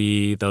there will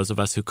be those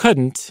of us who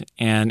couldn't.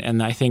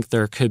 And I think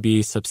there could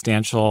be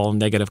substantial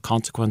negative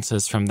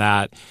consequences from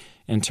that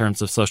in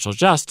terms of social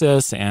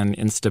justice and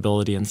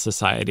instability in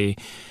society.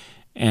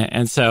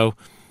 And so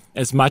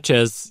as much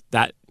as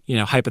that,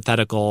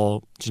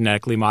 hypothetical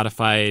genetically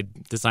modified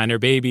designer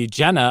baby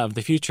Jenna of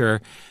the future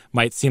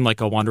might seem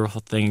like a wonderful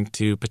thing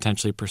to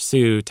potentially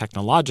pursue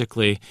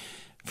technologically,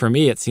 for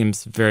me, it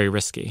seems very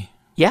risky.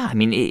 Yeah, I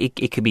mean,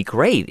 it could be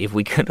great if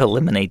we could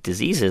eliminate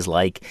diseases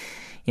like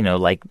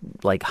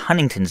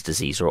Huntington's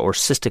disease or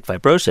cystic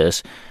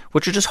fibrosis,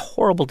 which are just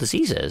horrible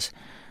diseases.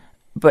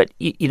 But,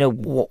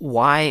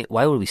 why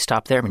would we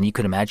stop there? I mean, you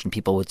could imagine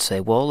people would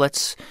say, well,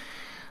 let's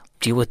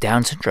deal with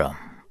Down syndrome.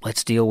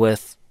 Let's deal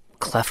with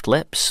cleft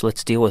lips.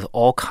 Let's deal with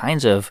all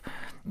kinds of,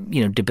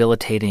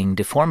 debilitating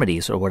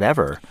deformities or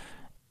whatever.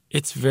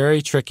 It's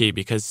very tricky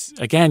because,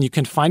 again, you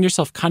can find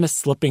yourself kind of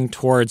slipping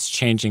towards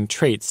changing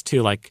traits,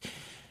 too. Like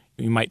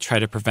you might try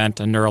to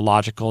prevent a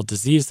neurological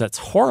disease that's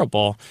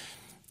horrible,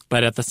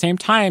 but at the same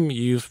time,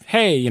 you've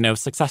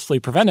successfully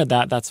prevented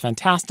that. That's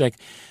fantastic.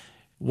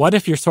 What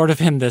if you're sort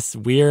of in this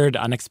weird,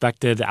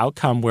 unexpected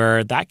outcome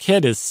where that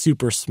kid is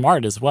super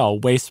smart as well,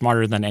 way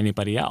smarter than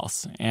anybody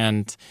else?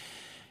 And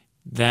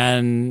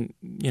then,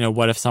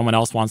 what if someone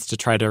else wants to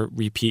try to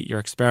repeat your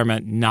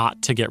experiment,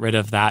 not to get rid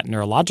of that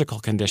neurological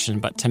condition,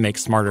 but to make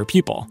smarter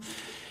people?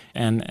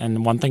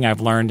 And one thing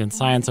I've learned in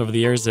science over the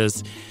years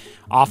is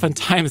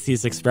oftentimes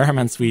these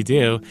experiments we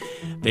do,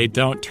 they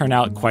don't turn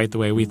out quite the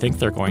way we think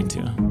they're going to.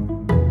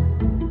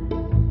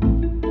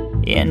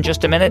 In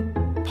just a minute,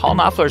 Paul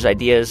Knopfler's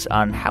ideas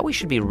on how we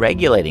should be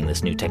regulating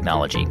this new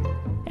technology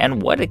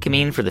and what it can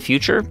mean for the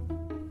future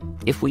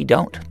if we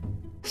don't.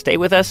 Stay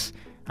with us.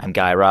 I'm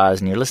Guy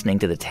Raz, and you're listening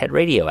to the TED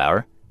Radio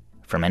Hour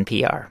from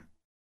NPR.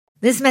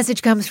 This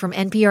message comes from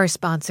NPR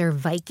sponsor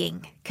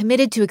Viking,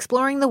 committed to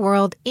exploring the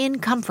world in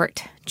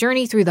comfort.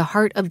 Journey through the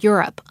heart of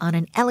Europe on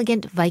an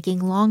elegant Viking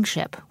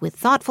longship with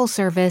thoughtful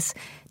service,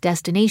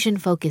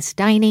 destination-focused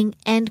dining,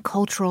 and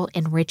cultural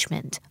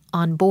enrichment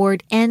on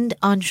board and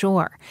on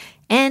shore.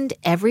 And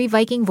every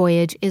Viking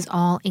voyage is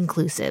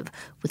all-inclusive,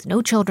 with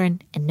no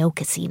children and no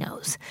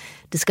casinos.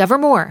 Discover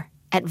more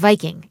at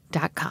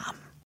Viking.com.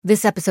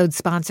 This episode's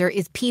sponsor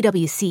is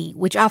PwC,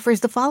 which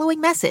offers the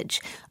following message.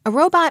 A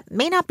robot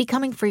may not be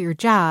coming for your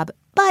job,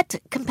 but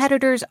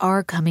competitors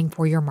are coming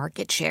for your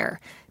market share.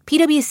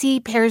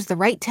 PwC pairs the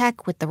right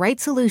tech with the right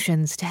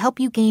solutions to help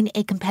you gain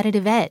a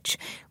competitive edge.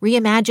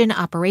 Reimagine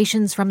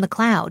operations from the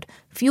cloud,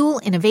 fuel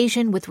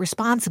innovation with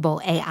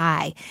responsible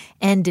AI,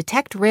 and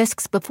detect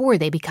risks before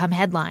they become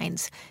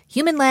headlines.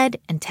 Human-led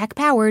and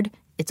tech-powered,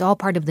 it's all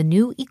part of the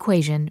new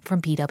equation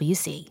from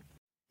PwC.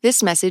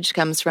 This message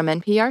comes from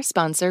NPR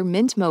sponsor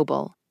Mint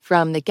Mobile.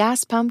 From the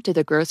gas pump to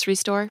the grocery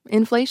store,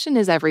 inflation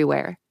is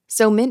everywhere.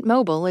 So Mint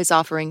Mobile is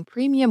offering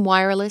premium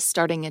wireless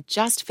starting at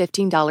just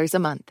 $15 a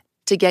month.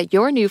 To get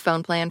your new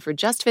phone plan for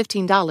just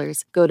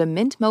 $15, go to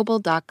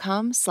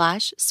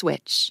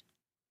mintmobile.com/switch.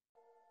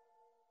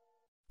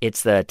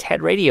 It's the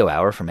TED Radio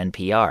Hour from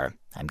NPR.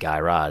 I'm Guy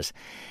Raz.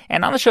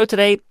 And on the show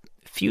today,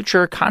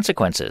 future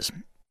consequences.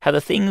 How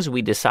the things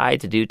we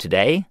decide to do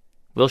today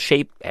will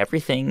shape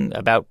everything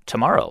about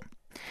tomorrow.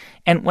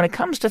 And when it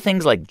comes to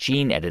things like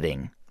gene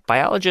editing,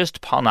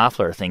 biologist Paul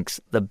Knopfler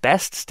thinks the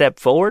best step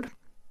forward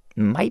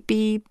might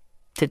be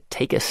to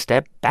take a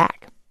step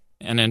back.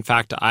 And in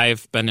fact,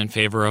 I've been in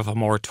favor of a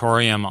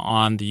moratorium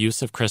on the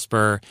use of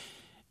CRISPR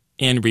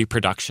in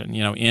reproduction,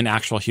 in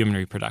actual human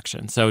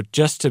reproduction. So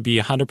just to be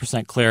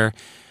 100% clear,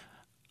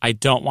 I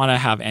don't want to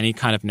have any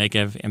kind of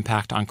negative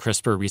impact on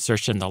CRISPR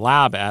research in the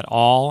lab at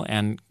all.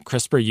 And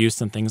CRISPR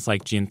use in things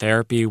like gene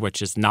therapy,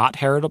 which is not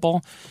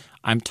heritable,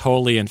 I'm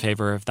totally in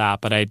favor of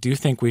that. But I do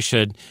think we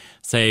should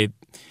say,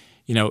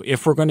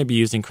 if we're going to be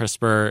using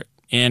CRISPR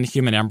in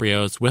human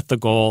embryos with the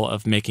goal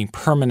of making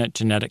permanent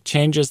genetic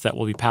changes that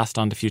will be passed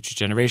on to future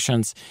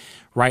generations,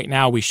 right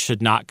now we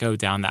should not go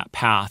down that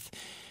path.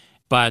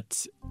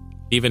 But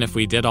even if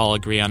we did all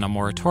agree on a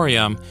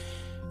moratorium,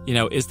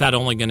 is that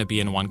only going to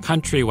be in one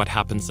country? What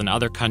happens in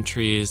other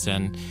countries?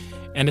 And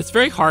it's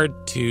very hard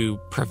to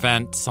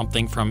prevent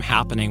something from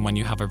happening when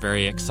you have a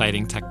very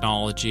exciting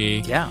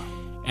technology. Yeah.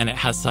 And it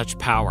has such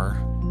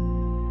power.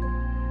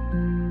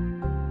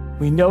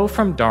 We know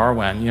from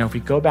Darwin, if we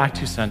go back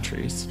 2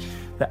 centuries,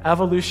 that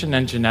evolution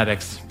and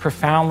genetics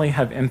profoundly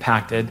have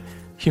impacted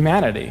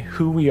humanity,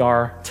 who we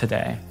are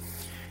today.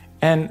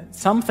 And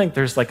some think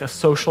there's like a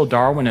social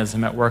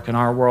Darwinism at work in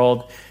our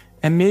world,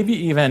 and maybe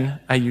even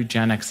a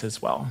eugenics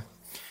as well.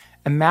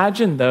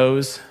 Imagine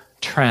those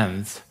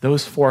trends,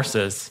 those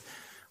forces,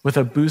 with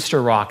a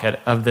booster rocket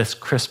of this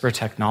CRISPR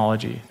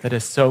technology that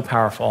is so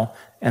powerful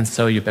and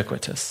so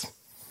ubiquitous.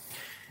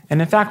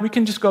 And in fact, we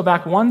can just go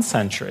back 1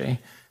 century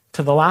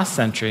to the last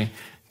century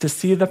to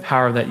see the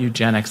power that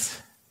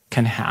eugenics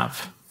can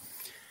have.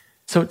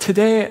 So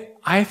today,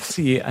 I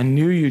see a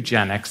new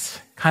eugenics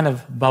kind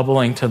of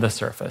bubbling to the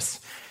surface.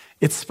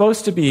 It's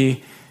supposed to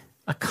be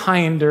a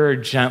kinder,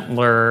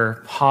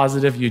 gentler,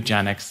 positive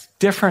eugenics,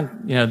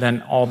 different,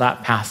 than all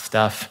that past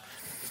stuff.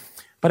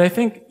 But I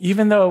think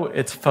even though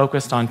it's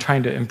focused on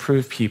trying to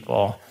improve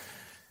people,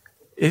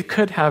 it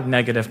could have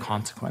negative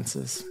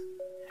consequences.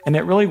 And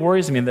it really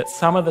worries me that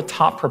some of the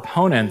top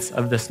proponents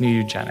of this new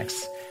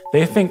eugenics,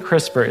 they think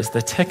CRISPR is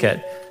the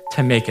ticket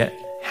to make it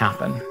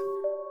happen.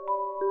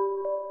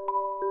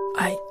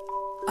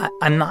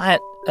 I'm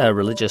not a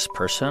religious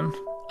person,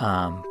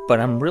 but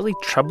I'm really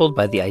troubled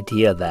by the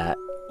idea that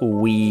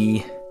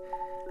we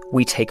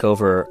take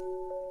over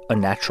a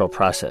natural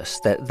process,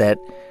 that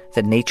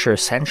nature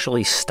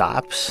essentially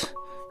stops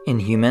in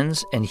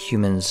humans, and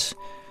humans,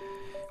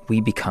 we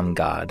become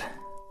God.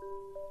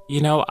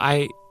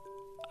 I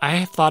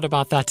have thought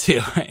about that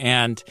too,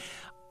 and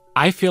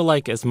I feel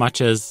like as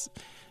much as,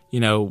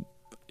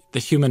 the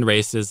human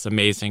race is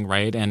amazing,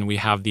 right? And we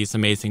have these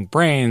amazing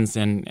brains,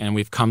 and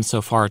we've come so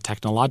far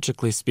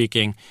technologically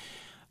speaking.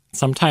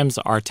 Sometimes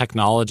our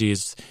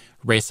technologies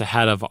race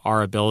ahead of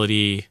our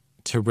ability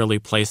to really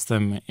place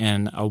them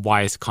in a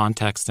wise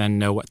context and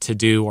know what to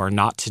do or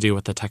not to do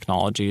with the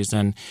technologies.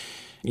 And,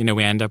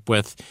 we end up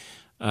with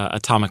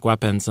atomic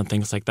weapons and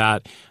things like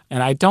that.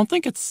 And I don't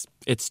think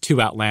it's too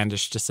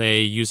outlandish to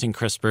say using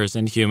CRISPRs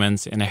in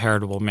humans in a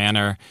heritable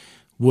manner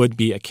would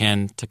be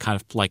akin to kind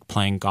of like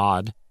playing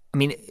God. I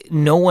mean,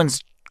 no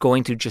one's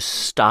going to just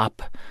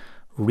stop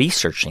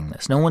researching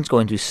this. No one's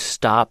going to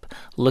stop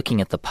looking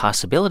at the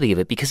possibility of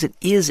it because it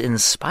is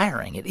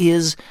inspiring. It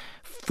is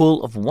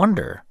full of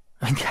wonder.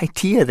 I mean, the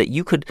idea that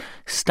you could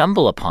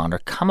stumble upon or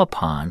come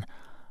upon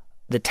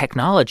the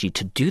technology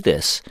to do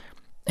this,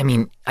 I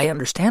mean, I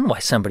understand why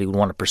somebody would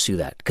want to pursue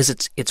that because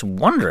it's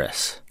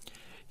wondrous.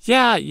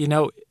 Yeah,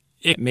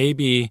 it may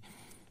be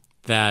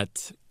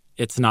that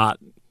it's not,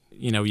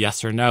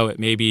 yes or no. It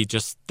may be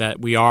just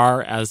that we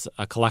are, as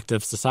a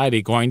collective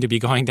society, going to be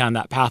going down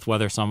that path,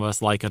 whether some of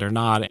us like it or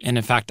not. And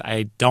in fact,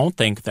 I don't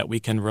think that we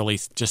can really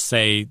just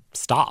say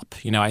stop.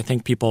 I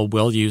think people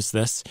will use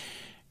this.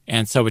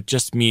 And so it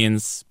just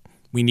means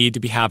we need to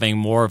be having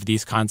more of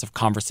these kinds of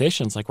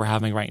conversations like we're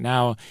having right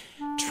now,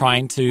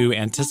 trying to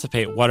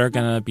anticipate what are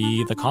going to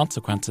be the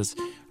consequences.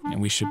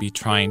 And we should be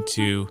trying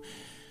to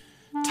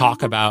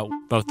talk about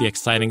both the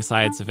exciting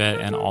sides of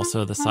it and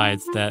also the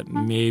sides that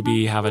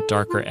maybe have a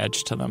darker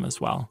edge to them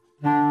as well.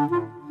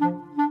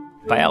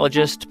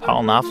 Biologist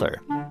Paul Knopfler.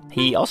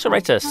 He also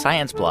writes a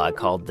science blog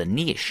called The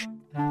Niche.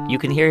 You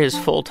can hear his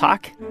full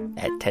talk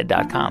at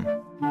TED.com.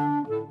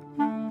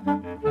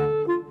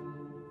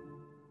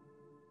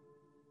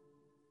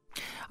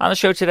 On the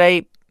show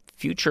today,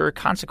 future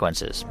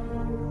consequences.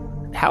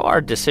 How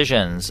our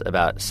decisions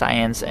about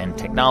science and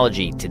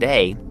technology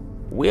today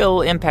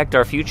will impact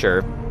our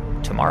future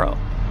tomorrow.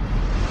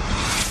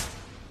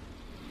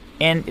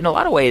 And in a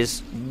lot of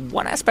ways,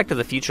 one aspect of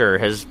the future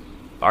has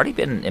already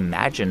been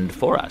imagined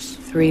for us.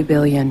 3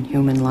 billion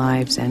human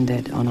lives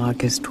ended on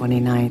August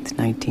 29th,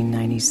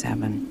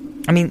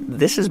 1997. I mean,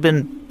 this has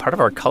been part of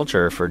our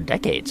culture for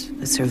decades.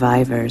 The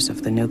survivors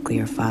of the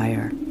nuclear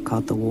fire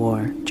called the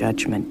war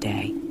Judgment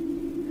Day.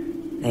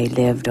 They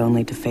lived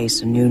only to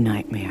face a new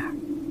nightmare,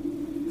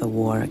 the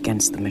war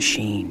against the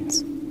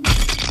machines.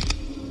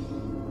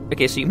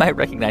 Okay, so you might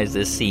recognize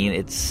this scene.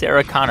 It's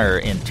Sarah Connor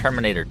in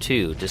Terminator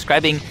 2,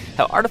 describing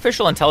how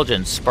artificial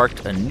intelligence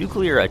sparked a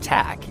nuclear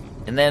attack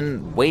and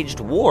then waged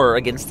war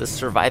against the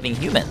surviving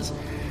humans,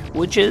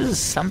 which is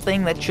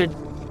something that should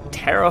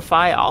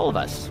terrify all of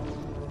us,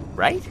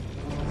 right?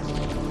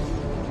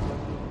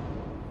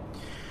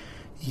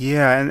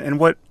 Yeah, and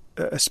what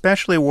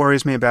especially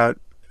worries me about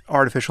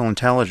artificial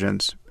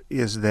intelligence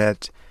is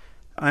that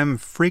I'm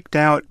freaked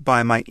out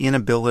by my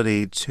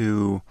inability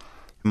to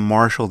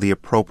marshal the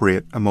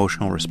appropriate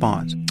emotional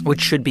response.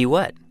 Which should be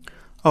what?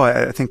 Oh,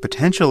 I think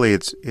potentially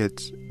it's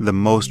the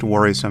most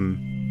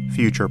worrisome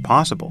future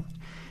possible,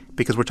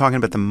 because we're talking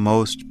about the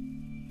most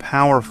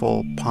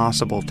powerful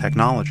possible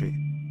technology.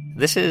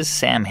 This is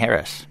Sam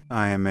Harris.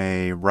 I am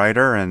a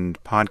writer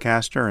and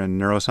podcaster and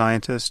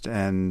neuroscientist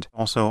and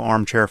also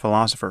armchair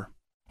philosopher.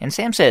 And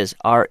Sam says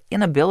our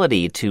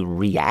inability to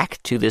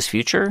react to this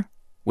future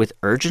with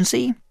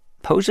urgency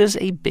poses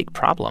a big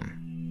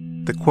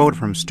problem. The quote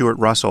from Stuart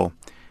Russell,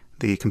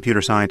 the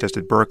computer scientist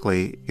at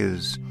Berkeley,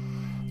 is,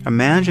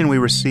 "Imagine we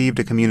received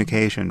a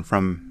communication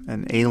from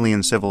an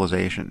alien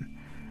civilization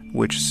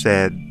which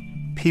said,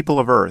 'People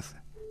of Earth,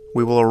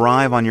 we will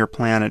arrive on your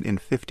planet in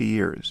 50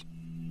 years.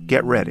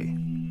 Get ready.'"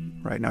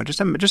 Right now, just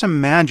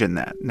imagine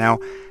that. Now,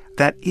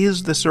 that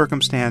is the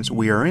circumstance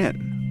we are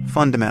in,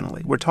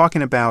 fundamentally. We're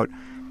talking about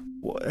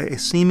a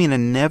seeming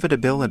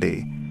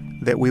inevitability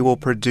that we will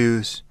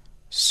produce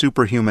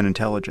superhuman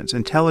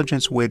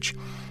intelligence which,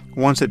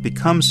 once it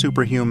becomes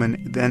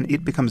superhuman, then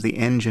it becomes the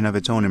engine of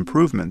its own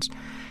improvements.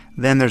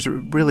 Then there's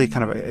really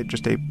kind of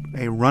just a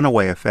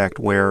runaway effect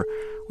where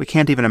we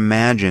can't even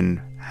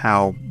imagine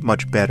how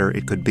much better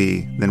it could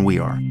be than we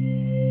are.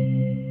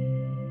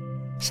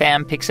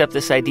 Sam picks up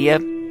this idea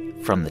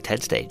from the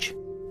TED stage.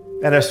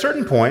 At a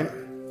certain point,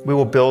 we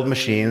will build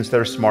machines that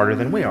are smarter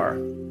than we are.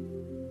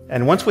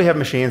 And once we have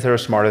machines that are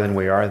smarter than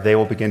we are, they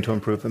will begin to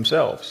improve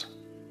themselves.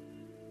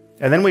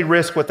 And then we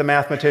risk what the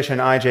mathematician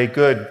I.J.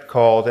 Good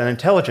called an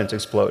intelligence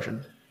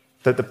explosion,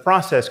 that the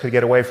process could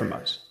get away from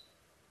us.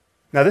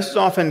 Now, this is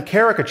often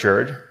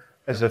caricatured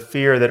as a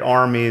fear that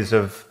armies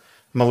of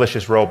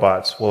malicious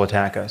robots will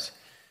attack us.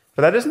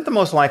 But that isn't the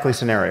most likely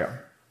scenario.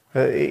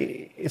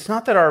 It's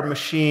not that our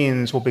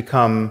machines will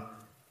become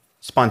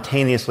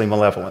spontaneously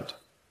malevolent.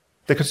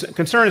 The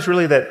concern is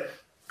really that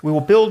we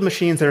will build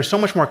machines that are so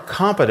much more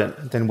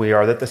competent than we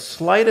are that the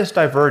slightest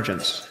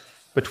divergence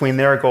between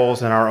their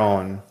goals and our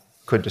own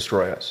could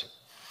destroy us.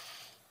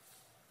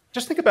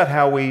 Just think about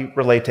how we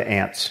relate to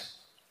ants.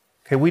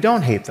 Okay, we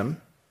don't hate them.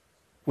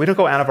 We don't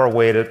go out of our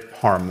way to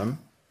harm them.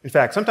 In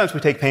fact, sometimes we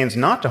take pains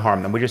not to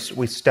harm them.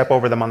 We step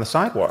over them on the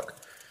sidewalk.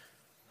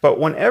 But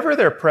whenever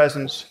their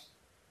presence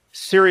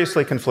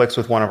seriously conflicts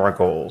with one of our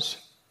goals,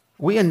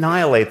 we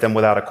annihilate them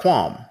without a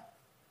qualm.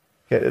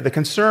 The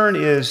concern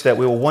is that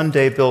we will one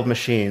day build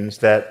machines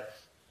that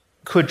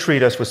could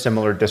treat us with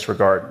similar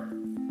disregard.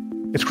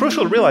 It's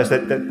crucial to realize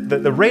that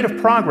the rate of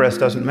progress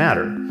doesn't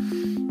matter.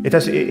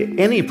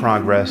 Any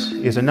progress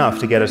is enough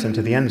to get us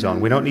into the end zone.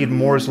 We don't need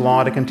Moore's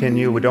law to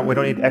continue. We don't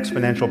need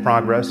exponential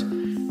progress.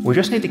 We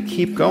just need to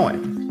keep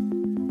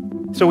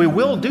going. So we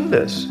will do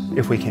this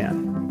if we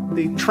can.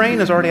 The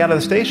train is already out of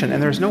the station,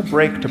 and there's no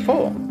brake to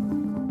pull.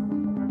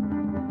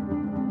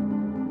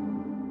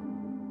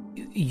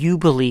 You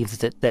believe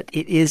that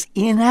it is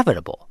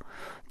inevitable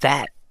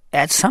that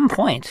at some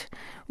point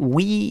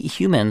we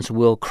humans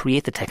will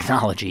create the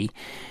technology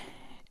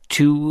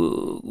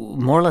to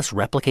more or less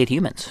replicate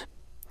humans.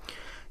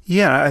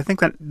 Yeah, I think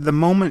that the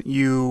moment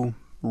you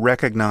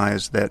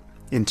recognize that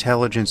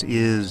intelligence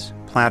is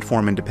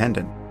platform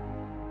independent,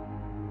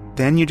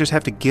 then you just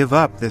have to give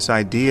up this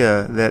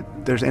idea that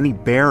there's any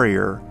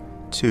barrier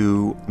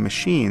to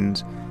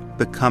machines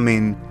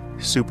becoming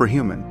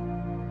superhuman.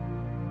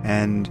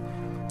 And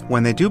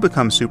when they do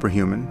become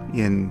superhuman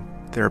in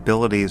their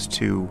abilities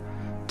to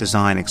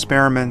design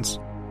experiments,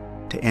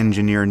 to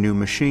engineer new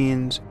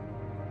machines,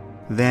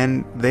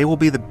 then they will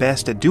be the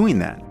best at doing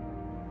that.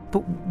 But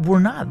we're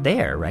not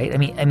there, right?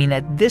 I mean,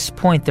 at this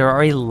point, there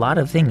are a lot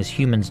of things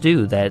humans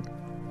do that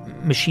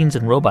machines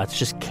and robots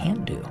just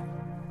can't do.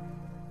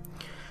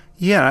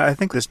 Yeah, I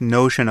think this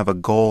notion of a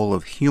goal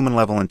of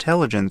human-level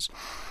intelligence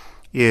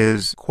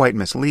is quite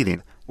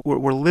misleading.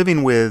 We're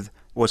living with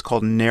what's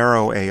called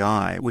narrow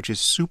AI, which is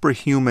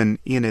superhuman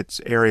in its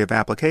area of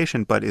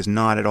application, but is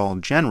not at all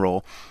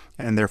general,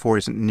 and therefore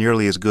isn't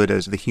nearly as good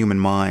as the human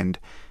mind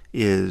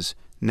is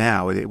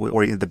now.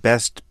 Or the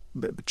best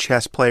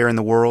chess player in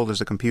the world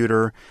is a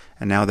computer,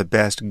 and now the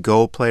best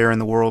Go player in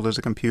the world is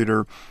a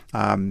computer.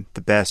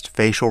 The best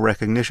facial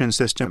recognition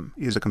system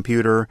is a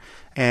computer,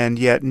 and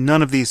yet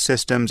none of these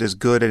systems is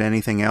good at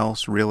anything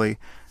else, really.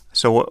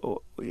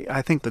 So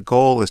I think the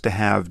goal is to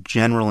have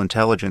general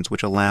intelligence,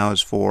 which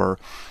allows for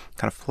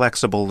kind of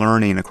flexible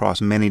learning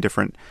across many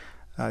different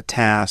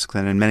tasks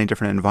and in many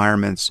different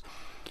environments.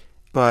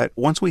 But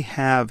once we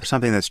have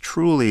something that's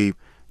truly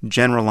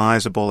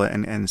generalizable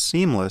and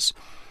seamless,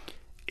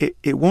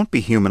 it won't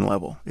be human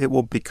level. It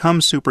will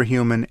become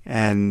superhuman,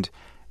 and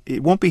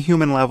it won't be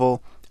human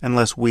level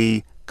unless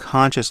we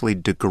consciously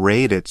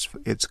degrade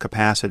its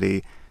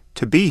capacity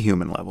to be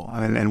human level.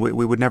 I mean, and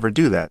we would never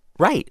do that.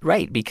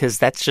 Right, because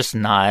that's just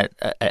not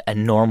a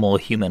normal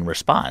human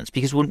response.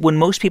 Because when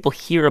most people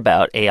hear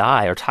about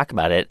AI or talk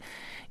about it,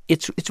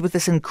 it's with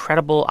this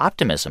incredible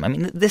optimism. I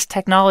mean, this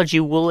technology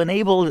will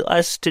enable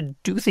us to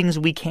do things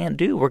we can't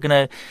do. We're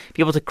going to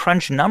be able to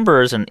crunch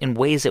numbers in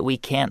ways that we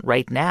can't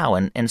right now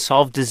and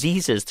solve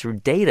diseases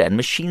through data. And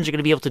machines are going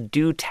to be able to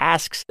do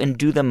tasks and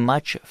do them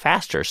much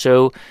faster.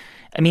 So,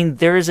 I mean,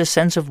 there is a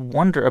sense of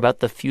wonder about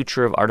the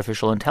future of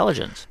artificial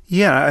intelligence.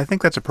 Yeah, I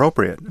think that's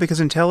appropriate because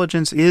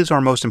intelligence is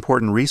our most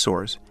important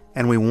resource,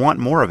 and we want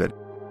more of it.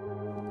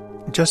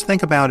 Just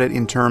think about it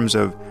in terms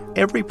of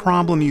every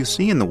problem you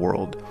see in the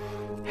world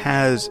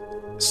has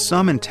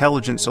some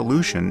intelligent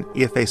solution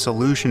if a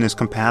solution is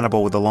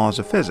compatible with the laws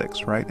of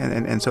physics, right?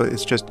 And so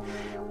it's just,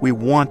 we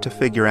want to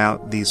figure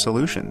out these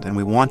solutions, and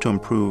we want to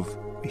improve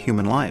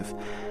human life.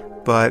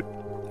 But,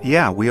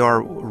 yeah, we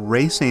are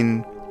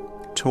racing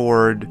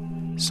toward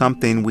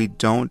something we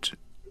don't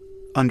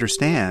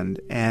understand.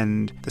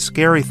 And the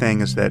scary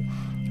thing is that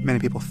many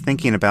people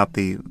thinking about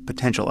the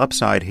potential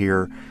upside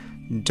here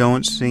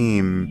don't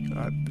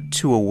seem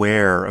too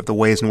aware of the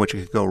ways in which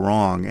it could go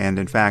wrong, and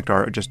in fact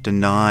are just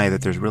deny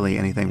that there's really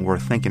anything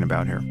worth thinking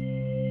about here.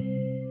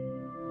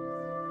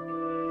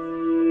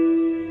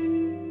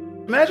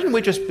 Imagine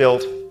we just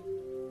built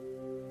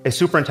a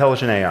super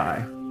intelligent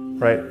AI,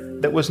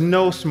 right, that was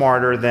no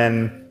smarter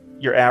than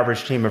your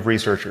average team of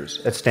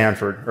researchers at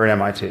Stanford or at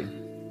MIT.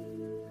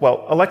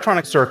 Well,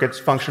 electronic circuits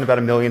function about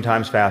 1 million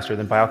times faster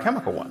than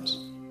biochemical ones.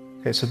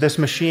 Okay, so this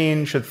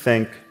machine should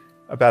think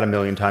about 1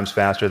 million times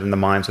faster than the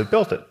minds that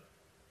built it.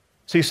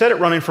 So you set it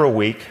running for a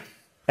week,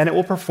 and it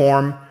will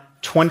perform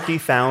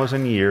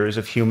 20,000 years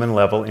of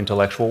human-level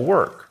intellectual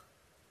work,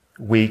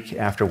 week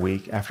after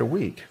week after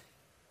week.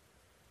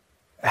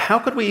 How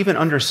could we even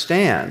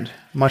understand,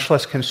 much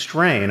less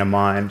constrain, a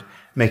mind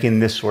making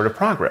this sort of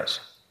progress?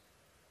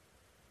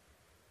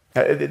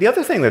 The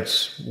other thing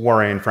that's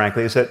worrying,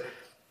 frankly, is that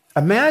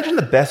imagine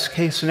the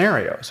best-case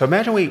scenario. So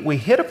imagine we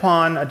hit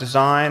upon a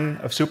design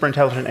of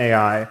superintelligent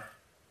AI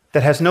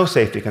that has no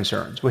safety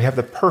concerns. We have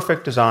the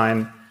perfect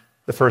design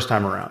the first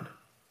time around.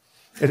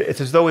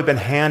 It's as though we've been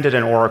handed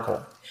an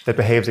oracle that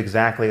behaves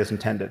exactly as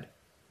intended.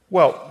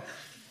 Well,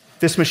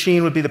 this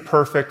machine would be the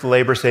perfect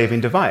labor-saving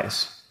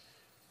device.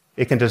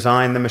 It can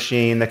design the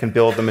machine, that can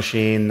build the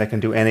machine, that can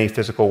do any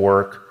physical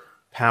work,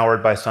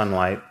 powered by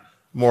sunlight,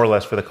 more or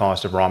less for the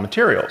cost of raw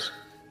materials.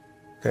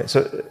 Okay,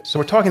 so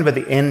we're talking about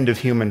the end of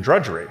human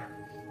drudgery.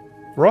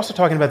 We're also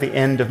talking about the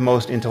end of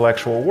most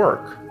intellectual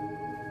work.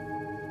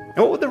 And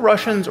what would the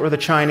Russians or the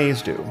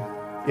Chinese do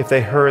if they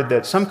heard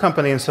that some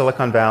company in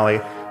Silicon Valley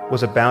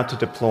was about to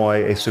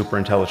deploy a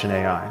superintelligent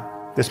AI?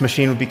 This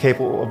machine would be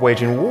capable of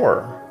waging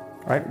war,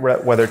 right,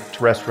 whether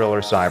terrestrial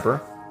or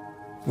cyber,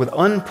 with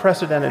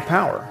unprecedented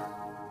power.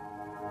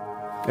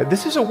 Now,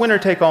 this is a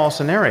winner-take-all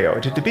scenario.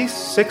 To be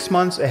 6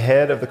 months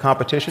ahead of the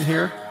competition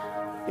here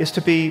is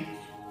to be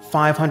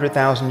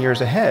 500,000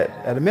 years ahead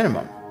at a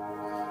minimum.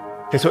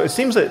 Okay, so it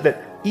seems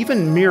that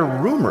even mere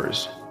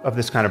rumors of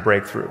this kind of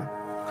breakthrough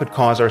could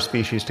cause our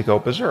species to go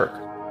berserk.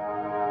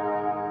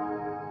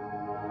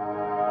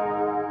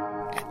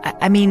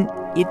 I mean,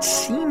 it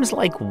seems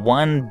like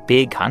one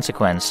big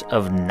consequence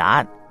of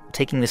not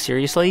taking this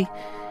seriously,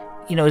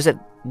 is that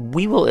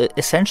we will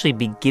essentially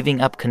be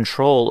giving up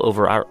control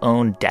over our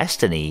own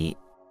destiny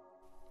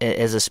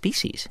as a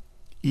species.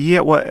 Yeah,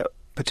 well,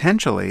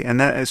 potentially.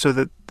 And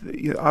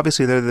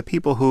obviously there are the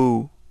people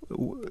who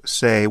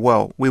say,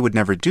 well, we would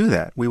never do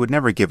that. We would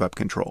never give up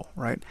control,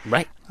 right?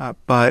 Right.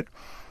 But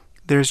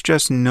there's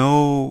just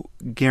no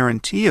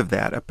guarantee of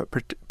that,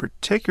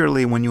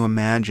 particularly when you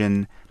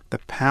imagine the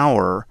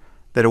power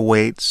that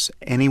awaits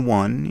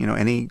anyone,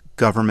 any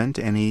government,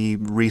 any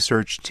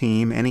research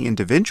team, any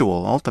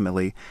individual,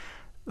 ultimately,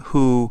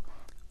 who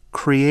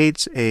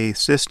creates a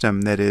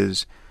system that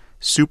is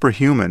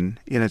superhuman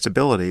in its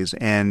abilities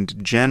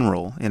and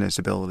general in its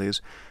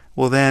abilities.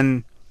 Well,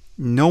 then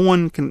no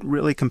one can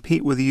really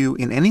compete with you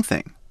in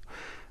anything.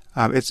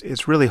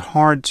 It's really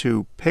hard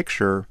to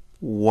picture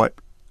what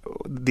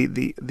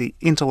the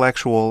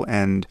intellectual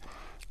and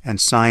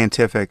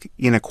scientific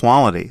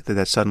inequality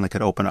that suddenly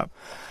could open up.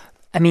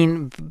 I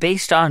mean,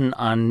 based on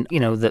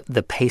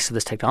the pace of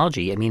this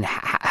technology, I mean,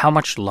 how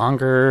much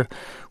longer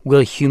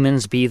will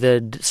humans be the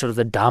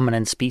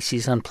dominant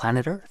species on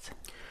planet Earth?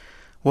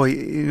 Well,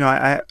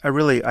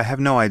 I have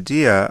no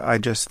idea. I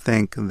just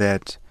think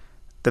that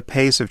the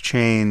pace of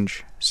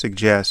change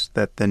suggests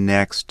that the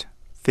next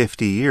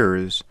 50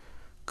 years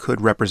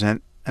could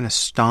represent an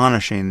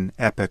astonishing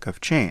epoch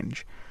of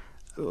change.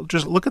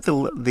 Just look at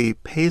the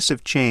pace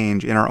of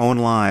change in our own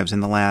lives in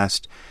the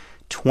last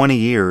 20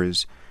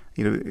 years.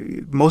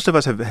 Most of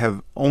us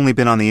have only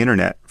been on the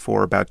internet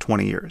for about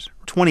 20 years.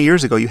 20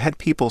 years ago, you had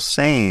people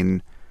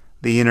saying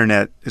the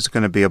internet is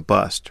going to be a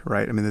bust,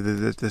 right? I mean,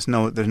 there's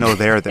no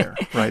there,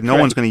 right? No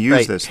one's going to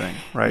use this thing,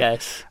 right?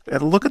 Yes.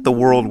 And look at the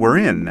world we're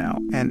in now,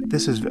 and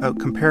this is a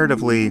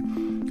comparatively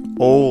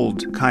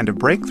old kind of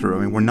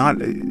breakthrough. I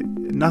mean,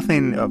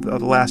 nothing of the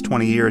last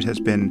 20 years has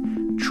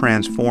been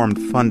transformed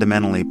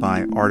fundamentally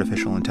by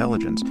artificial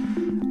intelligence.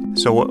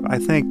 So I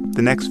think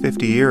the next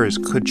 50 years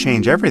could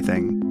change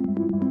everything.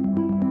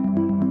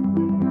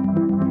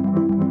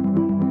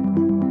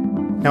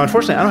 Now,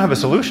 unfortunately, I don't have a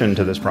solution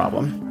to this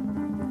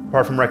problem,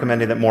 apart from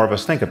recommending that more of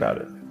us think about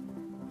it.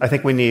 I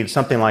think we need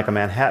something like a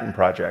Manhattan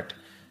Project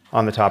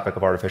on the topic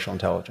of artificial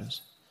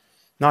intelligence.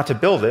 Not to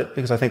build it,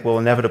 because I think we'll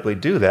inevitably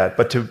do that,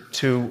 but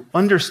to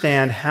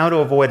understand how to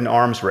avoid an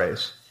arms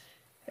race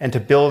and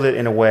to build it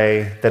in a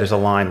way that is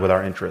aligned with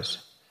our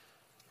interests.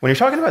 When you're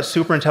talking about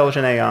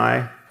superintelligent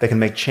AI that can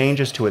make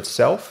changes to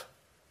itself,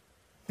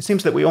 it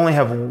seems that we only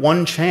have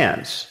one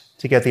chance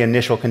to get the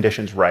initial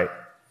conditions right.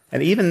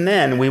 And even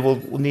then, we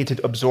will need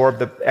to absorb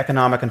the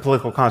economic and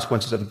political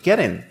consequences of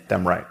getting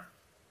them right.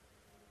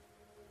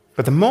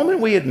 But the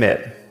moment we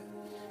admit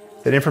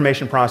that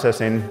information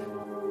processing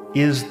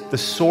is the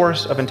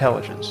source of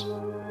intelligence,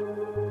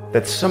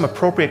 that some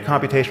appropriate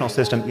computational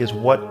system is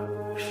what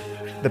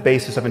the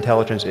basis of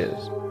intelligence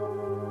is,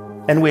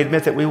 and we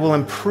admit that we will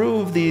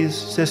improve these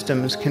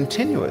systems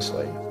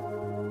continuously,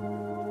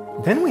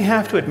 then we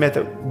have to admit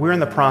that we're in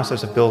the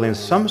process of building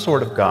some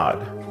sort of God.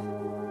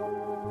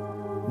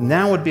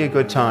 Now would be a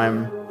good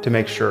time to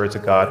make sure it's a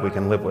God we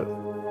can live with.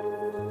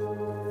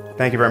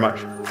 Thank you very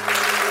much.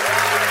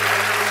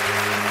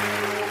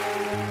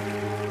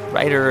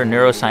 Writer,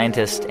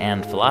 neuroscientist,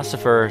 and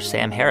philosopher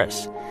Sam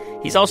Harris.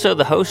 He's also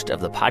the host of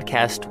the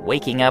podcast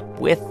Waking Up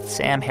with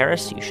Sam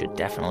Harris. You should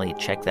definitely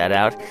check that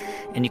out.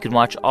 And you can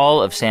watch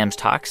all of Sam's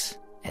talks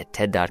at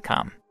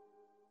TED.com.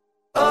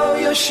 Oh,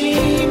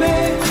 Yoshime,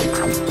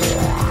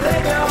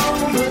 they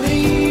don't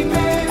believe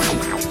me,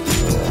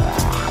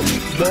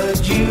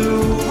 but you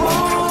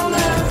won't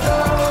let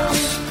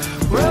those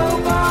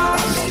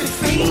robots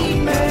defeat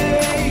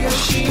me.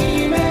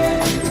 Yoshime,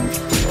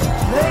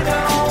 they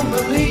don't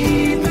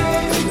believe me,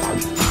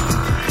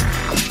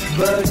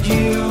 but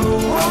you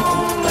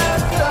won't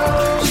let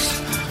those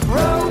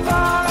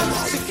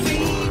robots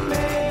defeat me.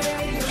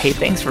 Hey,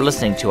 thanks for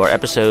listening to our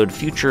episode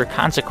Future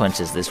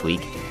Consequences this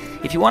week.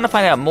 If you want to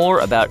find out more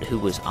about who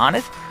was on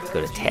it, go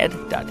to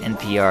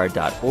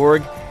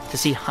ted.npr.org. To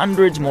see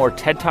hundreds more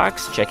TED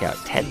Talks, check out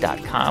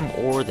TED.com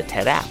or the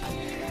TED app.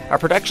 Our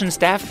production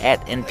staff at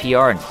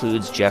NPR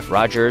includes Jeff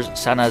Rogers,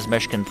 Sanaz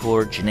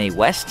Meshkinpour, Janae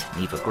West,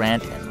 Neva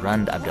Grant, and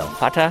Rund Abdel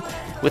Fattah,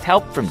 with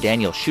help from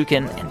Daniel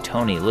Shukin and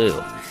Tony Liu.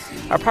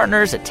 Our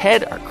partners at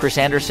TED are Chris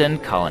Anderson,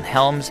 Colin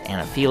Helms,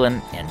 Anna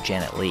Phelan, and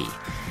Janet Lee.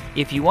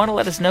 If you want to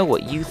let us know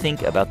what you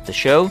think about the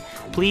show,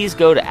 please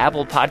go to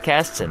Apple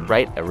Podcasts and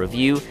write a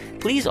review.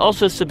 Please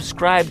also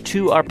subscribe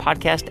to our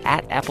podcast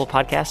at Apple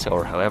Podcasts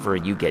or however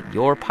you get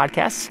your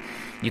podcasts.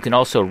 You can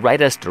also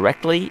write us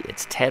directly.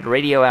 It's TED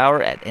Radio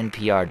Hour at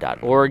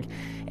npr.org.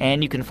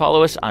 And you can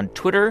follow us on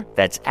Twitter.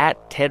 That's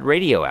at TED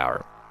Radio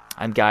Hour.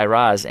 I'm Guy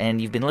Raz, and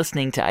you've been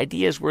listening to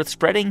Ideas Worth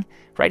Spreading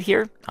right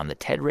here on the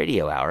TED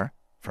Radio Hour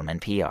from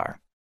NPR.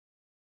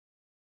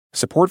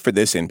 Support for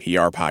this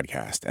NPR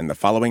podcast and the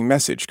following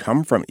message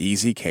come from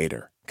Easy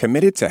Cater,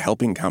 committed to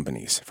helping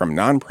companies, from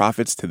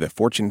nonprofits to the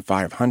Fortune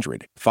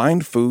 500,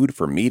 find food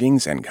for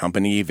meetings and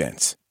company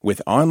events.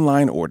 With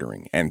online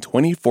ordering and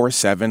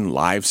 24/7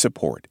 live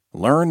support.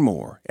 Learn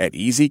more at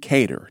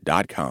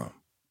easycater.com.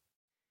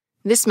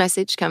 This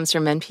message comes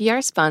from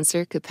NPR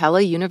sponsor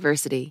Capella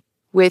University.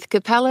 With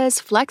Capella's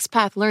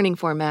FlexPath learning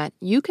format,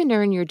 you can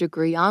earn your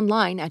degree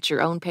online at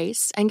your own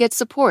pace and get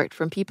support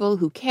from people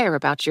who care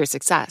about your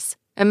success.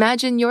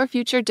 Imagine your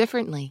future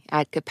differently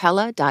at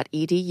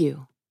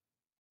capella.edu.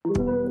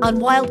 On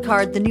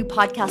Wildcard, the new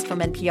podcast from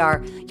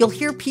NPR, you'll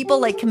hear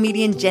people like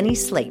comedian Jenny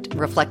Slate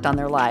reflect on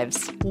their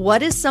lives.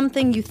 What is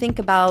something you think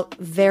about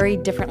very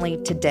differently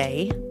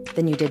today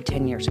than you did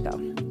 10 years ago?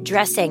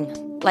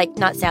 Dressing, like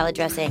not salad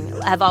dressing.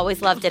 I've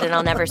always loved it and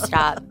I'll never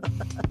stop.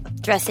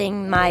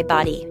 Dressing my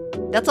body.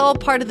 That's all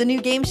part of the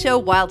new game show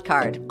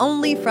Wildcard,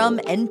 only from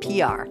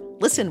NPR.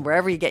 Listen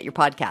wherever you get your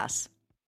podcasts.